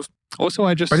 Who knows? Also,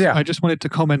 I just wanted to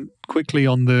comment quickly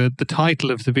on the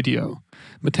title of the video.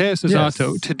 Matteo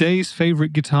Sato, today's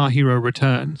favorite guitar hero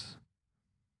returns.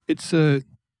 It's a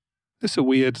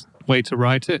weird way to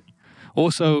write it.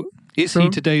 Also, is he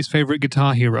today's favorite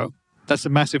guitar hero? That's a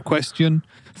massive question.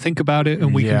 Think about it,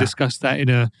 and we can discuss that in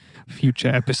a future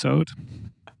episode.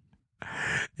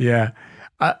 Yeah,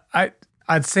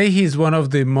 I'd say he's one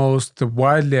of the most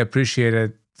widely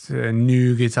appreciated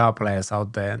new guitar players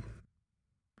out there.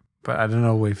 But I don't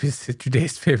know if he's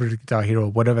today's favorite guitar hero,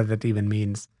 whatever that even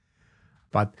means.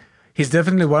 But he's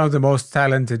definitely one of the most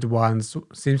talented ones.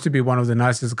 Seems to be one of the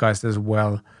nicest guys as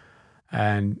well.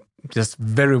 And just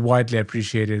very widely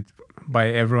appreciated by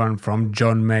everyone from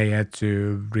John Mayer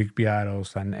to Rick Beato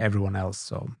and everyone else.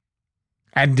 So,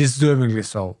 and deservingly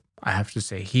so, I have to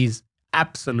say. He's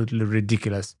absolutely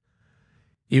ridiculous.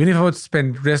 Even if I would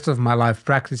spend the rest of my life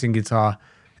practicing guitar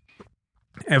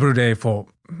every day for,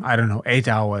 I don't know, 8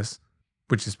 hours,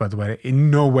 which is, by the way, in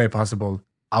no way possible,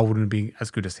 I wouldn't be as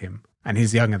good as him. And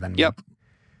he's younger than me. Yep.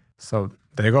 So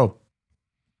there you go.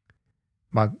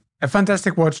 But a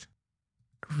fantastic watch,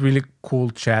 really cool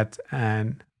chat,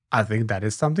 and I think that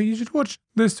is something you should watch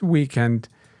this weekend.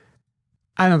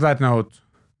 And on that note,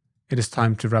 it is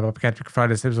time to wrap up Catpick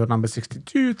Fridays episode number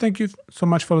 62. Thank you so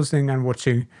much for listening and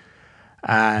watching.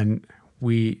 And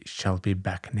we shall be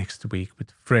back next week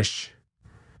with fresh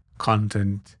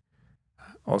content,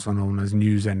 also known as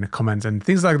news and comments and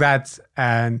things like that.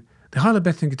 And the Harley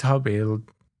Benton guitar build,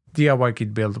 DIY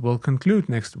kit build, will conclude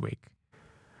next week.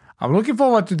 I'm looking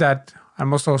forward to that.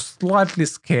 I'm also slightly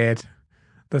scared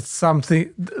that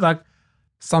something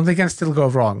can still go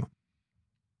wrong.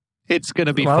 It's going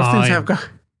to be A lot of things fine. have gone.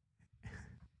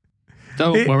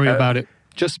 Don't worry about it.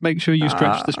 Just make sure you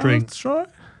stretch the strings. Try.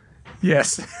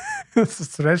 Yes.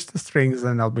 Stretch the strings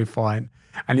and I'll be fine.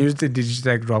 And use the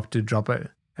Digitech drop to drop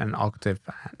an octave.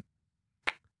 And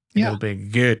it'll be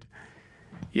good.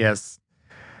 Yes.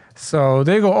 So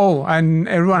there you go. Oh, and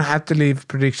everyone had to leave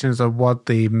predictions of what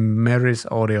the Meris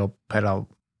audio pedal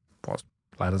was.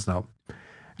 Let us know.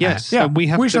 Yes, yeah, and we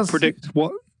have to shall predict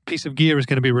what piece of gear is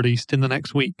going to be released in the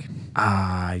next week.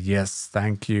 Yes,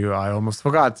 thank you. I almost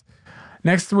forgot.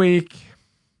 Next week,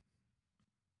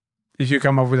 if you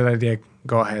come up with an idea,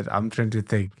 go ahead. I'm trying to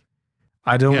think.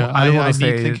 I don't want to need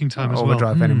say thinking time as well.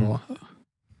 overdrive anymore.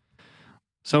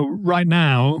 So right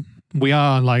now, we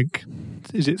are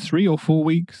is it 3 or 4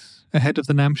 weeks ahead of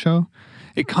the NAMM show?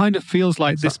 It kind of feels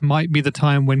like this might be the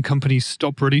time when companies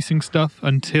stop releasing stuff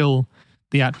until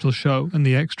the actual show and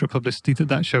the extra publicity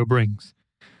that show brings.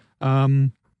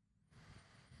 And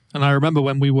I remember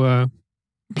when we were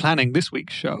planning this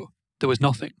week's show, there was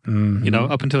nothing,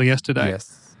 up until yesterday.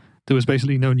 Yes. There was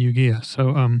basically no new gear.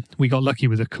 So we got lucky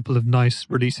with a couple of nice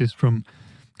releases from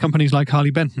companies like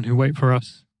Harley Benton who wait for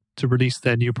us to release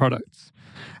their new products.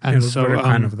 And it was so, very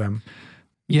kind of them.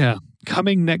 Yeah,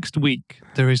 coming next week,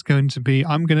 there is going to be,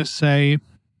 I'm going to say,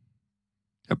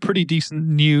 a pretty decent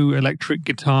new electric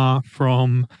guitar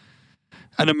from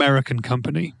an American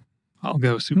company. I'll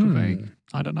go super vague.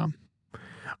 I don't know.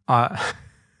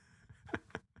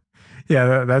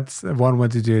 Yeah, that's one way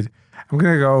to do it. I'm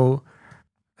going to go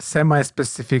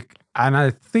semi-specific, and I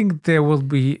think there will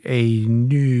be a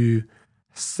new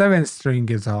 7-string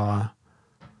guitar.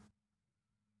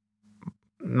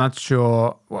 Not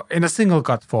sure, in a single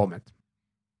cut format,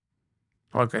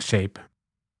 like a shape.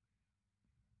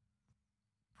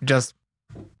 Just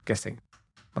guessing,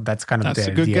 but that's kind of That's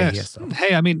the a good idea. guess. So.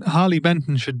 Hey, I mean, Harley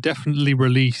Benton should definitely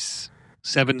release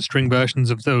 7-string versions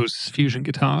of those fusion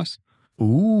guitars.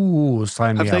 Ooh,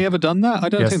 sign me Have they up. ever done that? I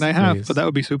don't Yes, think they have, please. but that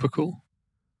would be super cool.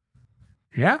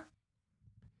 Yeah,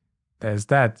 there's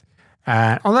that.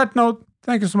 And on that note,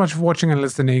 thank you so much for watching and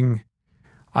listening.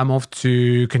 I'm off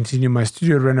to continue my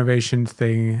studio renovation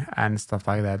thing and stuff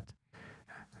like that.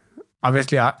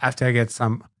 Obviously, after I get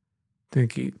something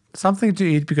to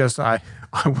eat because I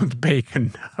want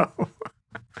bacon now.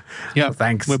 Yeah, So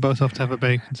thanks. we're both off to have a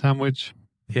bacon sandwich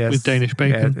Yes, with Danish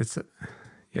bacon.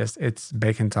 Yeah, it's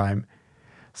bacon time.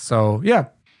 So yeah,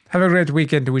 have a great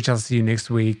weekend. We shall see you next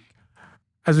week.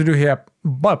 As we do here,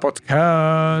 bye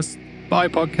podcast. Bye,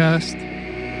 podcast.